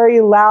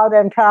very loud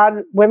and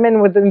proud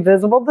women with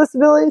invisible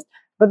disabilities,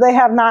 but they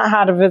have not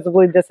had a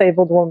visibly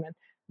disabled woman.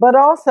 But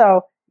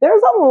also,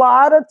 there's a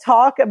lot of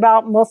talk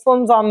about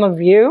Muslims on The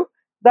View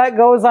that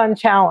goes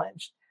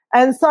unchallenged.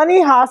 And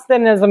Sunny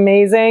Hostin is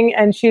amazing,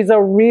 and she's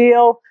a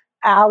real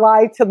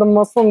ally to the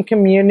Muslim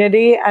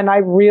community, and I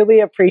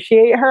really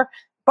appreciate her.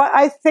 But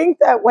I think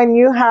that when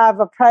you have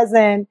a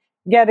president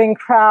getting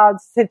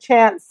crowds to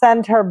chant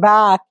 "Send her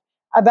back"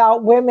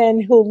 about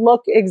women who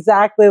look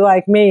exactly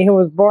like me, who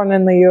was born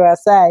in the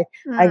USA.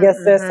 I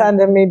guess they're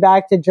sending me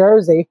back to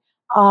Jersey.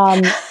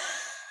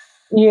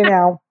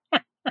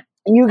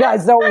 You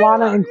guys don't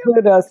want to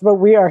include us, but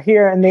we are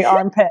here in the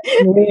armpit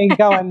and we ain't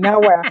going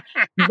nowhere.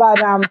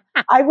 But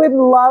I would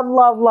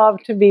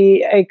love to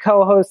be a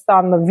co-host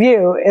on The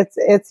View.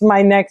 It's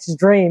my next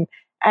dream.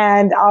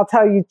 And I'll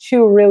tell you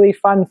two really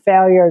fun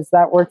failures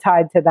that were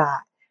tied to that.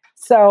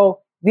 So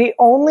the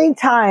only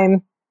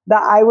time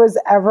that I was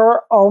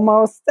ever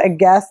almost a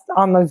guest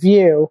on The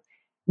View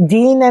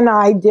Dean and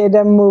I did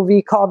a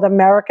movie called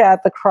America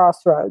at the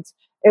Crossroads.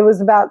 It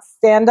was about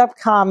stand-up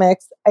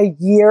comics a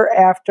year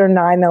after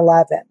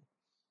 9/11.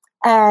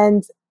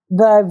 And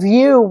The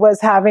View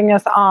was having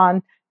us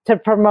on to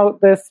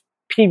promote this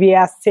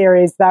PBS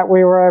series that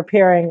we were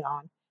appearing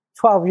on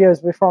 12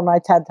 years before my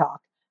TED Talk.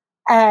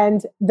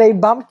 And they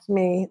bumped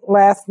me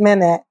last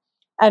minute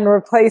and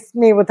replaced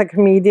me with a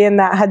comedian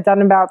that had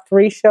done about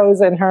 3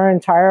 shows in her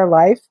entire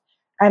life.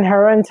 And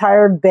her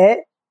entire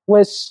bit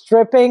was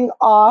stripping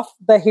off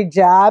the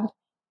hijab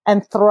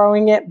and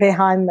throwing it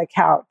behind the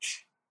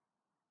couch.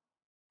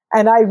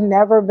 And I've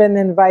never been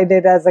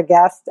invited as a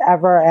guest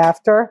ever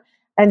after.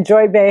 And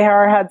Joy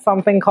Behar had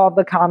something called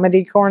the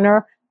Comedy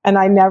Corner, and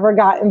I never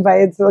got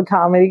invited to the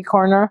Comedy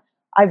Corner.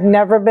 I've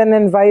never been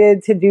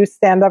invited to do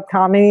stand-up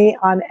comedy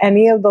on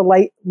any of the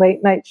late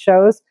night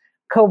shows.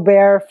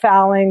 Colbert,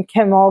 Fallon,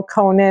 Kimmel,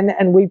 Conan,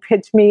 and we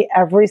pitch me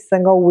every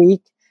single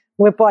week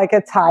with like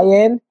a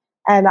tie-in.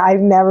 And I've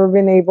never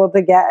been able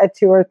to get a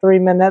 2 or 3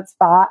 minute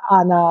spot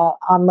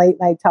on late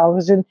night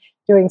television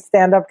doing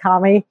stand-up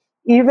comedy,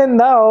 even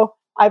though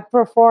I've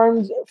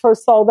performed for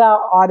sold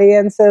out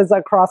audiences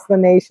across the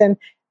nation,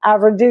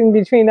 averaging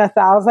between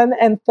 1,000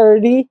 and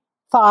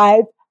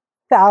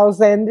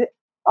 35,000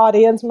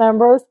 audience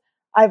members.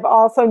 I've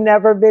also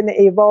never been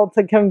able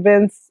to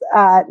convince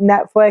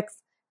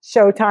Netflix,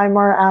 Showtime,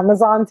 or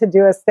Amazon to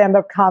do a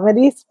stand-up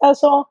comedy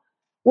special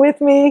with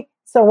me.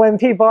 So when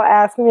people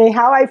ask me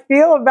how I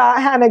feel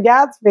about Hannah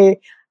Gadsby,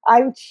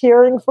 I'm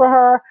cheering for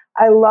her.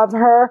 I love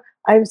her.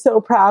 I'm so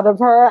proud of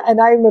her.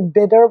 And I'm a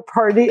bitter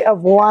party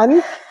of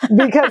one,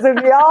 because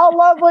if y'all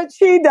love what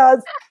she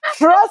does,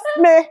 trust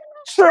me,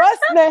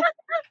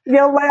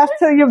 you'll laugh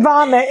till you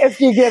vomit if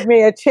you give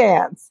me a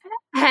chance.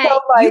 Hey, so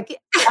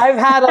I've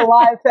had a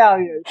lot of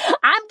failures.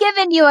 I'm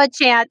giving you a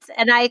chance,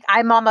 and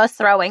I'm almost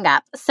throwing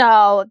up.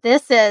 So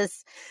this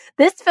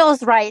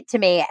feels right to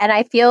me. And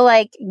I feel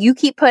like you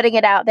keep putting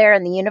it out there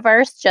in the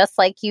universe, just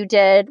like you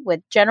did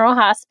with General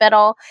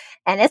Hospital,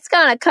 and it's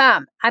going to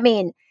come. I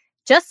mean,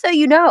 just so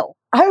you know.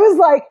 I was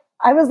like,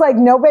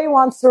 nobody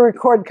wants to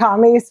record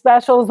comedy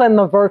specials in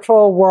the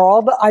virtual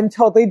world. I'm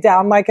totally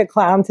down like a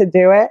clown to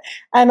do it.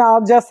 And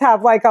I'll just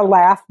have like a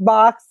laugh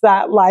box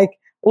that like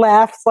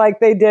laughs like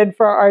they did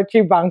for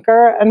Archie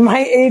Bunker. And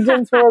my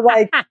agents were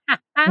like,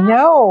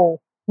 no,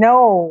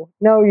 you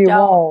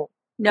won't.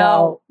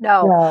 No.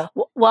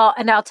 Well,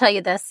 and I'll tell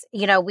you this,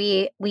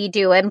 we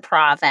do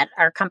improv at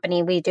our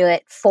company. We do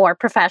it for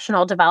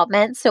professional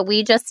development. So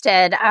we just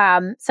did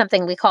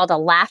something we called a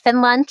laugh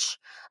and lunch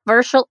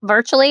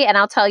virtually. And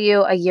I'll tell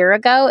you, a year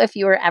ago, if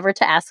you were ever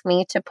to ask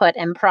me to put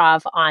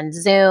improv on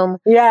Zoom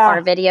or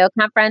a video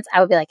conference,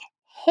 I would be like,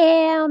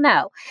 hell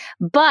no.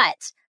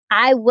 But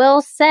I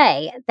will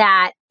say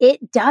that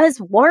it does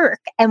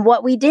work. And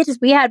what we did is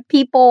we had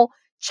people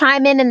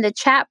chime in the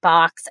chat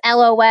box,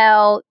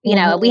 LOL,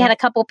 we had a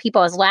couple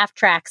people as laugh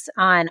tracks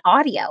on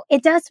audio.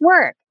 It does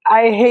work.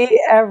 I hate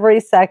every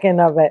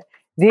second of it.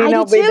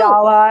 Dino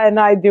Bidala and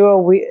I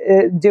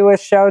do a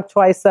show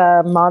twice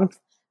a month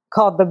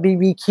called the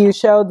BBQ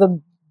show, the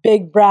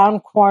Big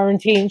Brown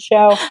Quarantine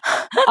Show.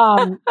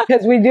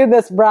 Because we do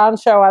this brown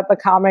show at the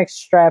comic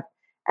strip,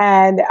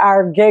 and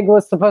our gig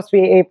was supposed to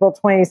be April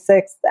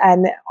 26th,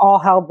 and all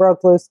hell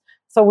broke loose.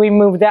 So we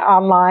moved it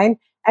online.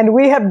 And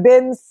we have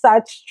been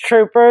such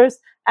troopers.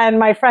 And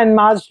my friend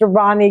Maj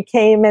Rabani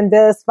came and did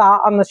a spot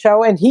on the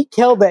show, and he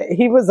killed it.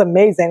 He was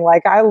amazing.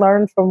 Like, I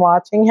learned from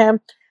watching him.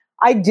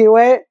 I do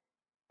it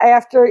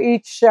after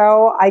each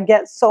show. I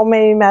get so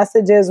many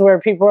messages where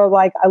people are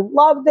like, I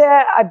loved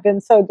it. I've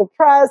been so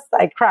depressed.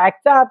 I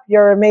cracked up.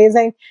 You're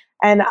amazing.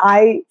 And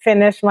I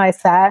finish my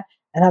set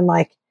and I'm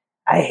like,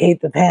 I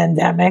hate the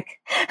pandemic.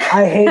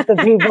 I hate the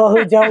people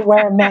who don't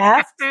wear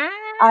masks.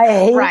 I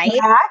hate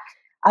Mac.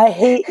 I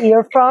hate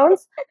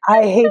earphones.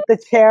 I hate the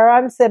chair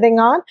I'm sitting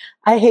on.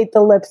 I hate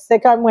the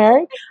lipstick I'm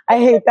wearing. I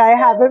hate that I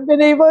haven't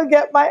been able to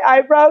get my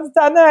eyebrows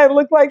done and I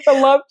look like the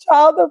love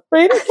child of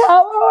Frida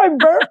Kahlo and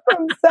Bert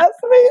from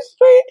Sesame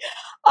Street.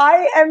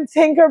 I am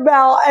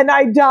Tinkerbell and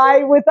I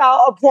die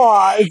without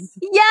applause.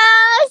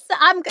 Yes,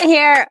 I'm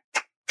here.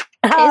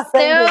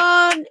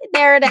 Soon.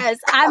 There it is.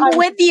 I'm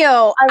with you.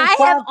 I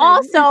have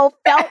also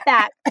felt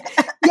that.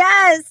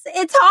 Yes,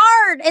 it's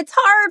hard. It's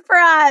hard for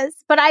us.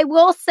 But I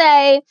will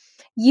say,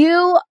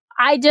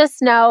 I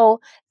just know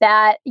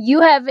that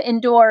you have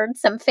endured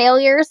some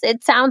failures.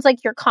 It sounds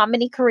like your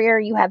comedy career,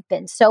 you have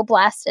been so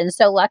blessed and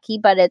so lucky,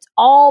 but it's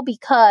all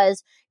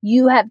because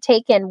you have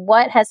taken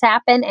what has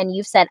happened and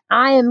you've said,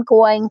 I am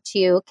going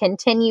to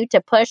continue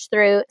to push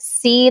through,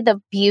 see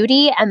the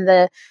beauty and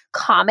the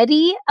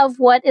comedy of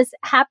what is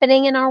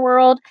happening in our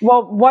world.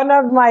 Well, one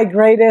of my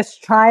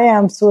greatest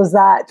triumphs was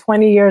that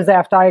 20 years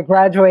after I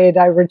graduated,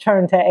 I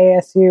returned to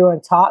ASU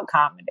and taught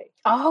comedy.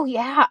 Oh,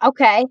 yeah.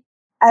 Okay.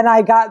 And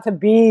I got to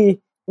be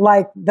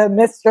like the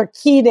Mr.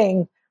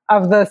 Keating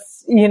of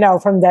this,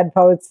 from Dead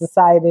Poets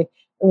Society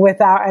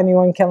without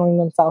anyone killing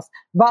themselves.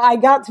 But I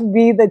got to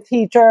be the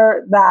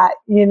teacher that,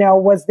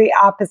 was the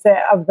opposite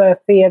of the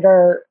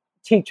theater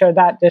teacher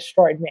that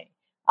destroyed me.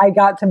 I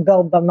got to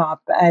build them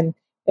up and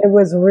it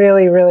was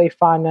really, really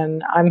fun.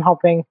 And I'm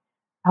hoping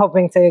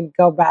to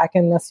go back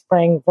in the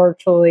spring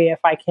virtually if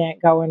I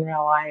can't go in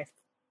real life.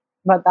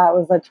 But that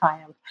was a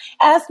triumph.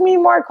 Ask me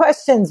more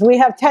questions. We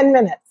have 10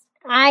 minutes.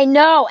 I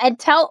know. And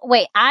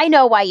I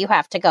know why you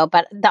have to go,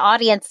 but the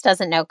audience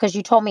doesn't know because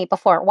you told me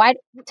before. Why?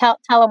 Tell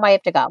them why you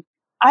have to go.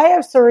 I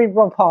have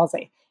cerebral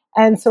palsy,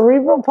 and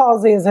cerebral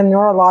palsy is a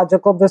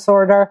neurological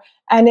disorder,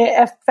 and it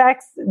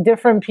affects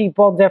different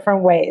people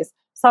different ways.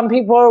 Some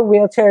people are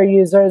wheelchair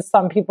users.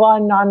 Some people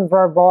are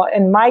nonverbal.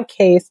 In my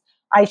case,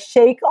 I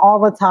shake all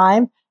the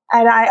time,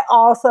 and I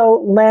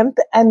also limp.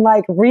 And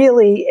like,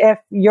 really, if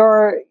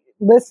your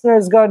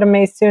listeners go to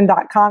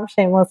Maysoon.com,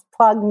 shameless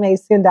plug,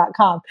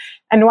 Maysoon.com,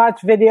 and watch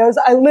videos,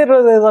 I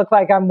literally look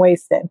like I'm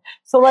wasted.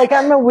 So like,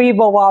 I'm a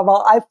weeble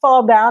wobble. I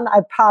fall down,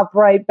 I pop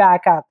right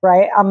back up,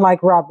 right? I'm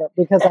like rubber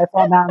because I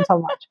fall down so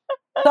much.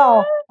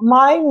 So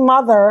my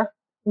mother,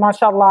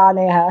 mashallah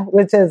alayha,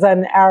 which is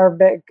an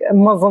Arabic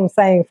Muslim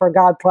saying for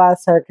God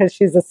bless her, because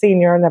she's a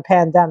senior in a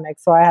pandemic,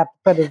 so I have to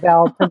put a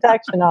veil of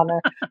protection on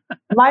her.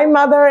 My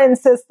mother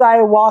insists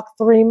I walk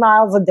 3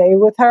 miles a day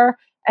with her.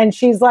 And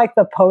she's like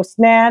the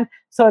postman.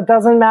 So it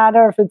doesn't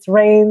matter if it's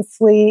rain,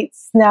 sleet,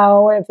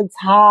 snow, if it's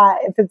hot,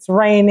 if it's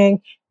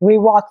raining, we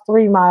walk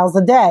 3 miles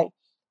a day.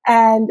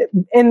 And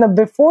in the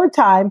before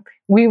time,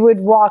 we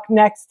would walk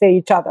next to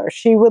each other.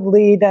 She would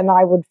lead and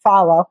I would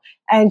follow.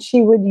 And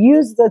she would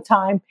use the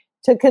time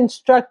to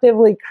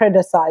constructively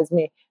criticize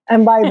me.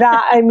 And by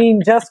that, I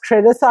mean just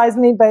criticize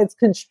me, but it's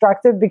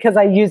constructive because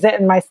I use it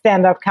in my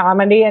stand-up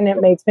comedy and it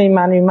makes me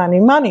money,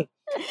 money, money.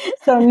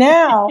 So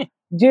now,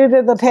 due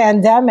to the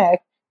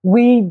pandemic,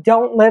 we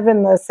don't live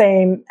in the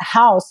same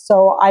house,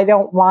 so I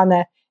don't want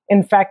to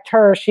infect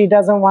her. She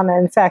doesn't want to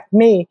infect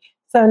me.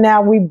 So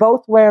now we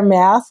both wear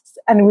masks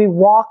and we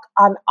walk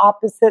on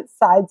opposite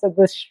sides of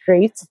the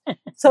streets.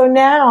 So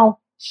now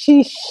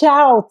she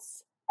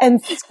shouts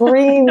and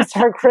screams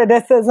her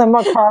criticism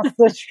across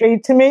the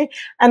street to me.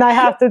 And I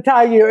have to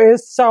tell you, it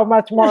is so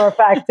much more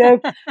effective.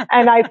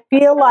 And I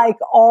feel like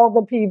all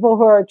the people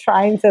who are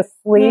trying to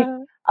sleep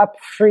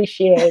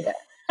appreciate it.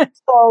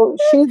 So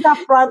she's a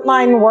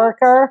frontline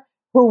worker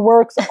who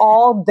works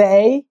all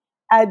day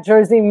at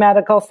Jersey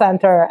Medical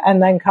Center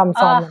and then comes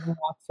home and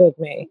walks with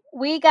me.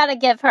 I'm going to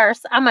give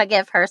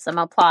her some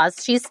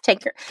applause. She's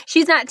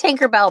not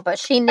Tinkerbell, but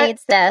she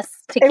needs this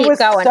to keep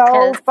going. It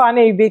was so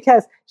funny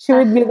because she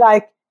would be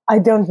like, I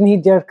don't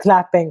need your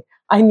clapping.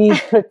 I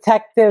need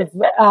protective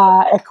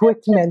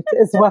equipment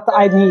is what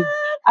I need.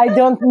 I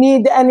don't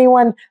need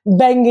anyone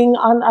banging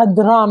on a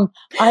drum.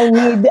 I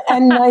need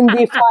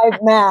N95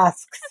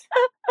 masks.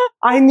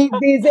 I need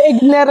these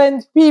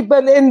ignorant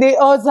people in the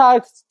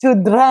Ozarks to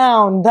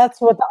drown. That's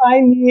what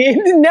I need.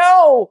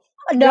 No,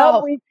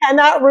 we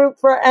cannot root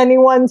for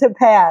anyone to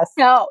pass.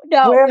 No,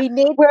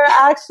 we're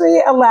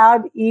actually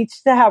allowed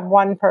each to have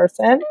one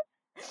person.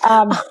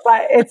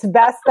 But it's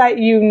best that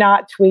you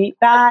not tweet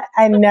that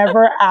and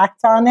never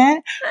act on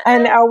it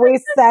and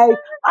always say,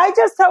 I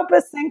just hope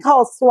a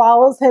sinkhole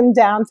swallows him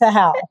down to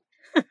hell.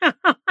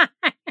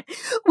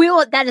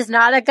 That is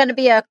not going to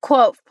be a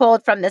quote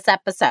pulled from this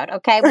episode.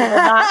 Okay. We will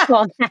not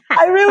pull that.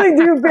 I really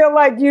do feel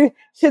like you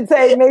should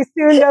say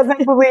Maysoon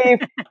doesn't believe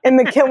in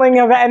the killing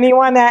of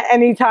anyone at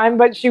any time,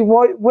 but she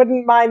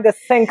wouldn't mind a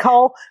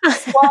sinkhole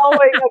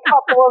swallowing a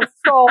couple of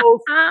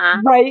souls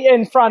right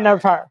in front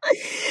of her.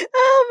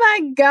 Oh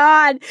my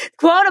God.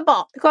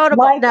 Quotable.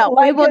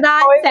 We will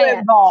not say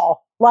it.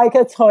 Ball, like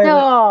a toilet.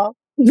 No.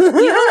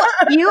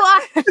 You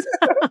are.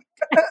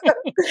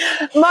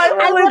 My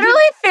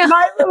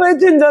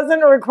religion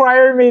doesn't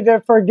require me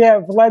to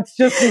forgive. Let's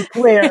just be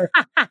clear.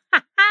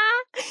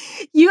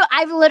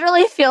 I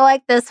literally feel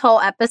like this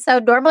whole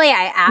episode, normally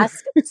I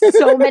ask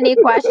so many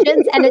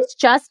questions and it's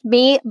just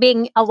me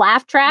being a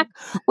laugh track,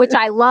 which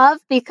I love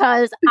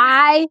because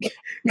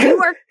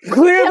you are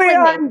clearly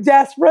I'm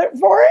desperate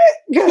for it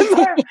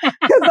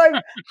because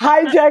I've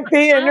hijacked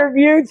the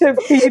interview to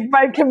feed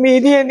my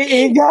comedian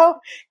ego.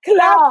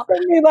 Clap for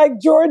me like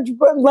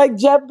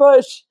Jeb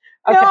Bush.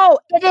 Okay. No,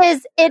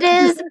 it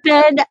has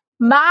been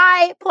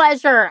my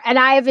pleasure and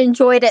I have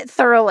enjoyed it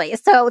thoroughly.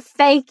 So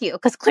thank you,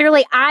 because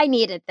clearly I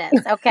needed this.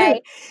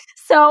 Okay.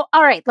 So,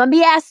 all right, let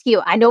me ask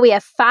you. I know we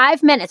have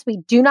 5 minutes. We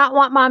do not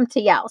want mom to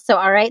yell. So,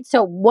 all right.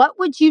 So what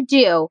would you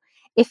do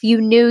if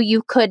you knew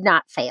you could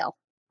not fail?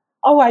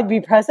 Oh, I'd be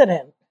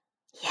president.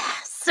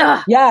 Yes.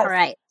 Yes. All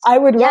right. I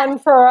would run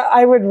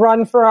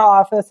for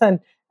office and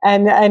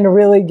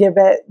really give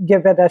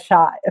it a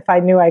shot. If I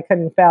knew I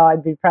couldn't fail,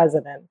 I'd be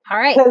president. All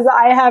right. Because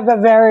I have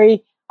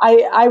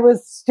I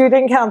was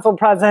student council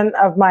president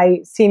of my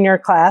senior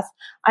class.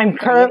 I'm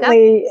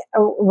currently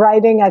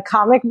writing a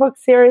comic book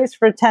series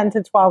for 10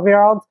 to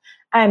 12-year-olds.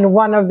 And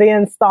one of the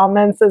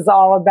installments is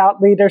all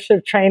about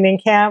leadership training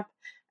camp.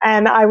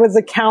 And I was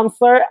a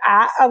counselor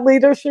at a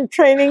leadership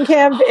training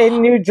camp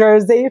in New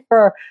Jersey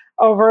for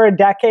over a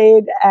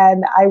decade.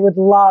 And I would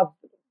love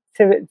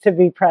to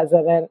be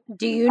president.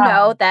 Do you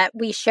know that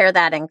we share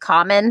that in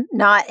common?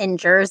 Not in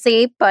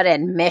Jersey, but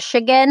in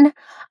Michigan.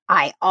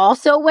 I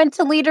also went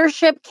to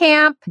leadership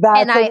camp.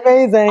 That's and I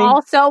amazing.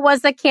 also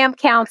was a camp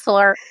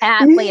counselor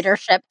at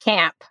leadership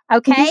camp.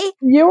 Okay?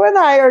 You and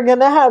I are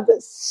going to have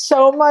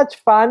so much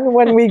fun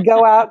when we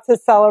go out to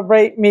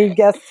celebrate me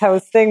guest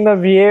hosting The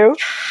View,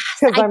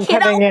 because I'm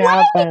putting it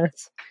out there.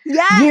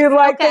 Yes. Do you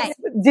like this?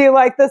 Do you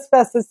like the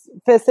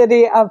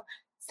specificity of,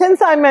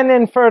 since I'm an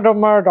infertile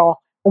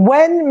myrtle,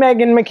 when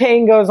Meghan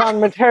McCain goes on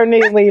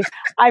maternity leave,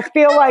 I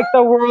feel like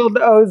the world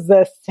owes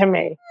this to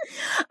me.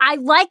 I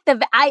like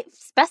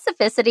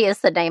specificity is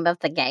the name of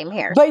the game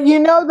here. But you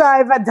know that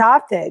I've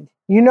adopted.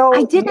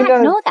 I did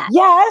not know that.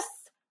 Yes.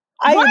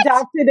 I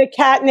adopted a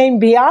cat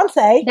named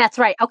Beyonce. That's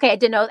right. Okay, I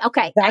didn't know.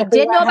 Okay,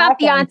 Exactly I did know about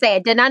Beyonce. I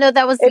did not know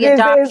that was the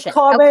adoption. It's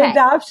called an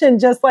adoption,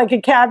 just like a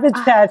Cabbage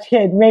Patch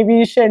Kid. Maybe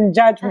you shouldn't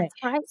judge me.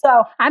 Right.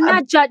 So I'm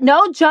not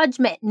no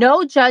judgment.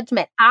 No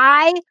judgment.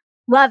 I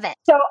love it.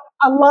 So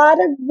a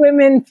lot of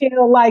women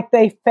feel like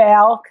they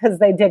fail because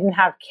they didn't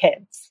have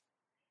kids.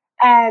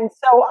 And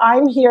so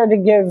I'm here to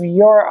give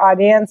your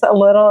audience a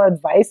little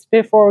advice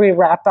before we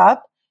wrap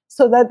up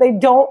so that they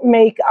don't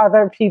make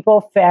other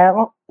people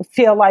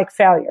feel like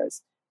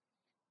failures.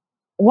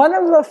 One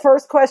of the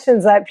first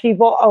questions that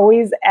people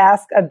always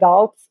ask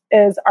adults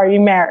is, are you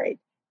married?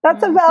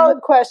 That's a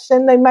valid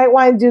question. They might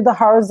want to do the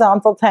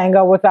horizontal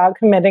tango without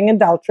committing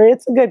adultery.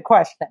 It's a good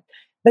question.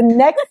 The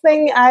next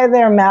thing out of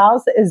their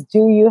mouths is,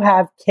 do you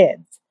have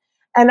kids?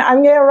 And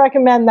I'm going to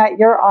recommend that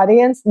your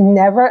audience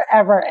never,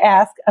 ever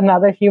ask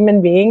another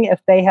human being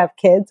if they have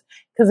kids,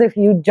 because if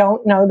you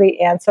don't know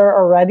the answer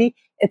already,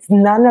 it's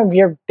none of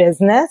your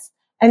business.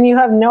 And you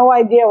have no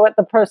idea what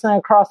the person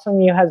across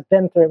from you has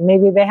been through.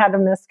 Maybe they had a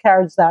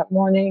miscarriage that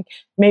morning.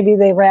 Maybe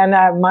they ran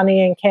out of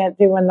money and can't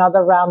do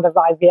another round of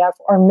IVF.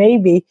 Or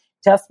maybe,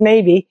 just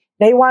maybe,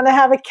 they want to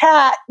have a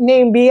cat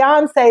named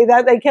Beyonce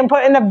that they can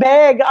put in a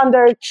bag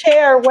under a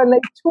chair when they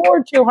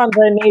tour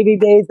 280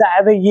 days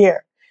out of the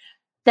year.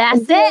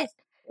 That's it.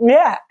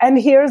 Yeah. And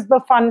here's the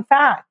fun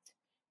fact.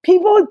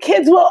 People with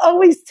kids will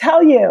always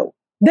tell you.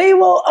 They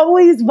will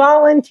always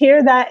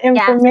volunteer that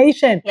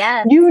information.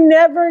 Yes. You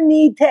never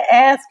need to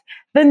ask.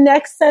 The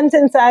next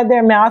sentence out of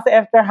their mouth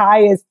after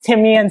hi is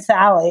Timmy and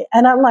Sally.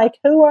 And I'm like,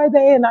 who are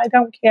they? And I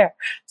don't care.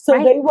 So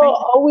they will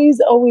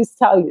always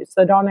tell you.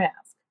 So don't ask.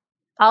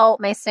 Oh,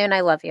 Maysoon,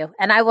 I love you.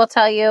 And I will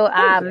tell you,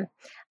 I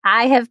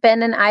have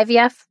been an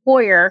IVF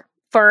warrior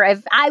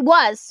I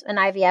was an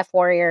IVF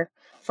warrior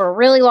for a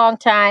really long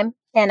time.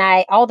 And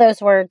all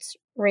those words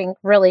ring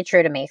really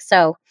true to me.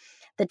 So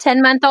the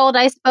 10-month-old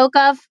I spoke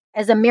of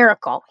is a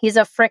miracle. He's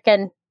a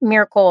freaking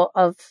miracle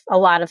of a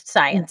lot of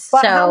science.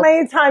 But how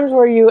many times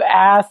were you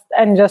asked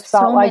and just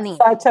felt like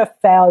such a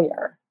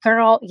failure?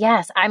 Girl,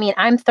 yes. I mean,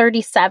 I'm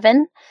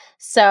 37.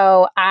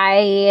 So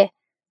it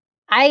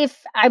was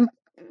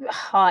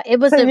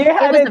a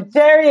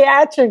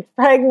geriatric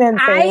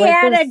pregnancy. I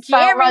had a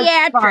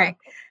geriatric.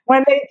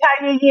 When they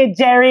tell you you're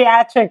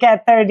geriatric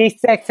at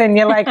 36 and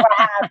you're like, what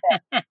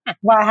happened?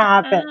 What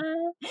happened?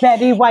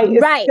 Betty White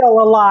is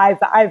still alive.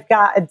 I've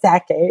got a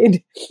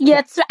decade.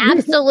 Yes,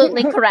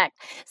 absolutely correct.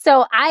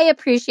 So I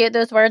appreciate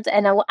those words.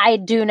 And I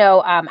do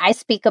know I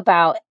speak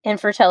about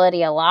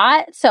infertility a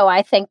lot. So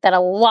I think that a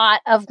lot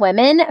of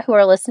women who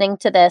are listening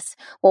to this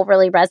will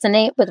really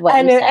resonate with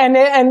what you said.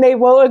 And they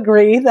will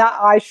agree that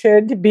I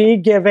should be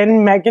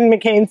given Meghan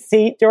McCain's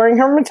seat during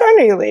her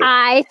maternity leave.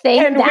 I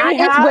think that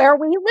is where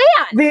we land.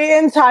 The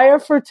entire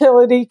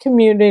fertility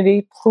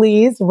community,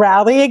 please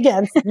rally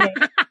against me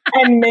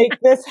and make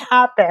this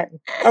happen.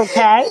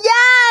 Okay?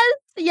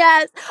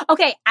 Yes.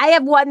 Okay, I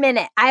have 1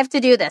 minute. I have to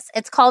do this.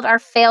 It's called our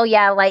Fail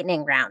Yeah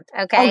Lightning Round.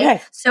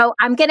 Okay? So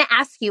I'm going to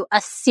ask you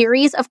a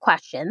series of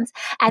questions,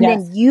 and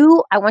then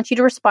I want you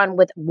to respond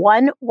with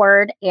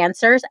one-word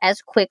answers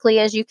as quickly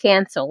as you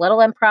can. So a little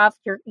improv.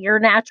 You're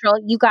natural.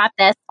 You got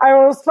this. I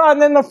will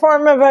respond in the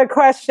form of a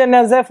question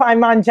as if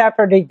I'm on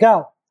Jeopardy.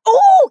 Go.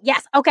 Oh,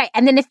 yes. Okay.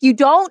 And then if you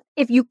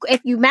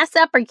mess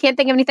up or you can't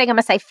think of anything, I'm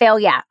going to say fail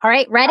yeah. All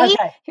right. Ready?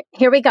 Okay.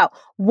 Here we go.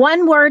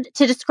 One word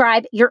to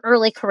describe your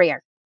early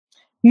career.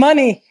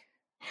 Money.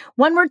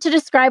 One word to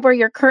describe where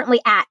you're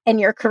currently at in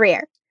your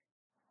career.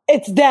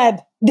 It's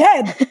dead.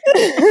 Dead. Fail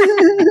yeah.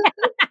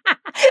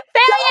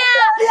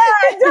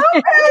 Don't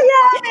fail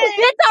yeah.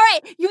 It's all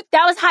right.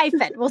 That was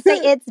hyphen. We'll say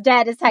it's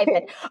dead is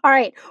hyphen. All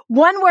right.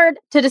 One word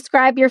to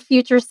describe your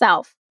future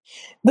self.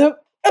 The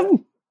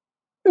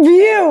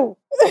view.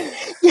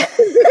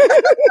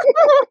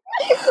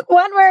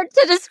 One word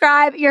to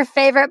describe your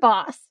favorite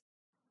boss.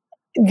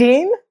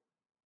 Dean.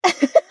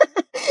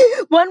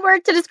 One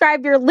word to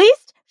describe your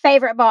least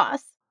favorite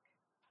boss.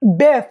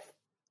 Biff.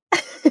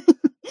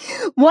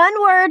 One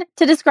word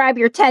to describe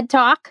your TED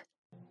Talk.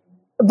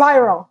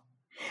 Viral.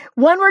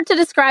 One word to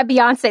describe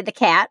Beyonce the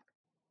cat.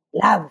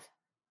 Love.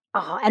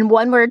 Oh, and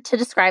one word to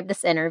describe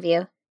this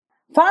interview.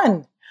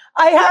 Fun.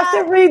 I have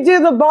to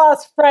redo the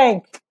boss,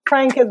 Frank.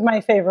 Frank is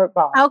my favorite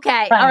boss.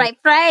 Okay. Frank. All right.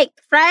 Frank.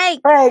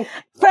 Frank,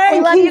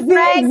 love he's you, the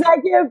Frank.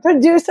 executive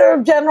producer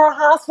of General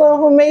Hospital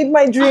who made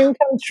my dream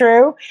come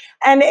true.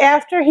 And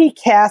after he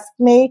cast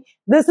me,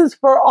 this is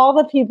for all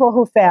the people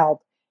who failed.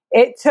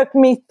 It took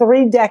me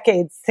 3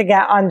 decades to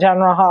get on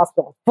General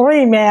Hospital.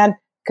 3, man,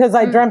 because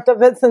I dreamt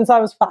of it since I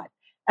was 5.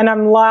 And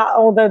I'm a lot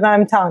older than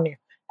I'm telling you.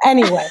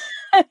 Anyway,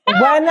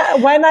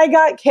 when I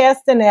got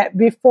cast in it,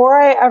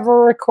 before I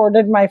ever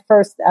recorded my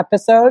first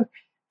episode,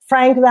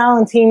 Frank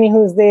Valentini,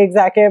 who's the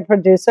executive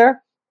producer,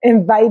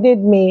 invited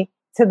me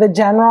to the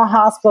General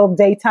Hospital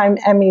Daytime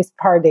Emmys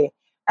party.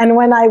 And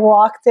when I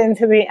walked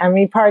into the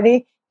Emmy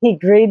party, he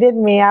greeted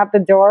me at the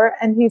door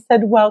and he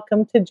said,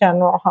 "Welcome to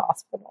General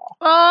Hospital."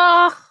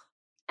 Oh,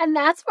 and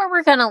that's where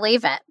we're going to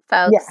leave it,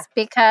 folks,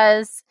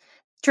 because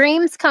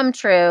dreams come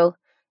true.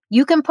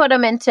 You can put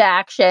them into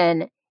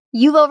action.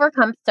 You've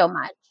overcome so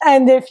much.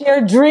 And if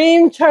your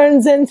dream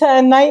turns into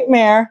a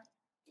nightmare,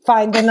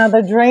 find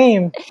another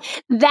dream.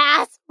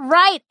 That's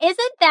right.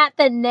 Isn't that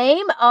the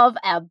name of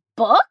a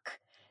book?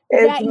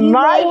 It's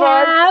my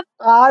book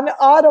on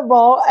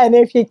Audible. And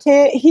if you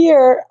can't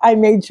hear, I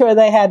made sure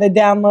they had a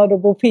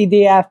downloadable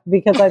PDF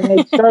because I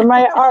made sure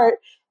my art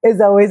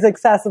is always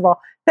accessible.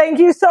 Thank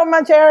you so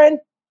much, Erin.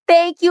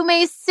 Thank you,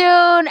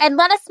 Maysoon. And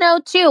let us know,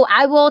 too.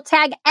 I will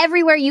tag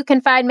everywhere you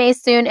can find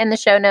Maysoon in the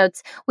show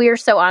notes. We are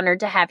so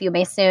honored to have you,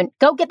 Maysoon.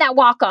 Go get that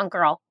walk on,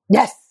 girl.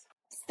 Yes.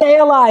 Stay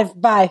alive.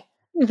 Bye.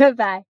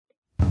 Bye-bye.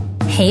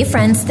 Hey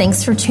friends,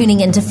 thanks for tuning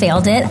in to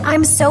Failed It.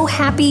 I'm so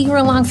happy you're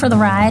along for the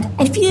ride.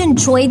 And if you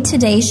enjoyed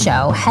today's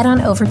show, head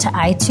on over to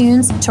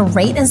iTunes to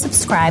rate and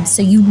subscribe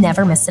so you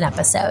never miss an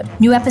episode.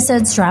 New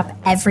episodes drop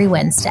every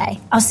Wednesday.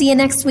 I'll see you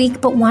next week,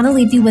 but want to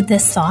leave you with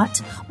this thought.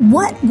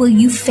 What will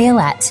you fail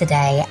at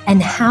today,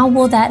 and how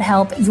will that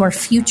help your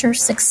future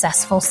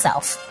successful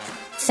self?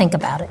 Think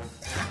about it.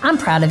 I'm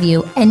proud of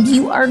you, and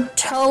you are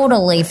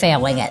totally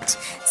failing it.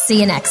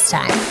 See you next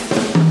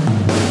time.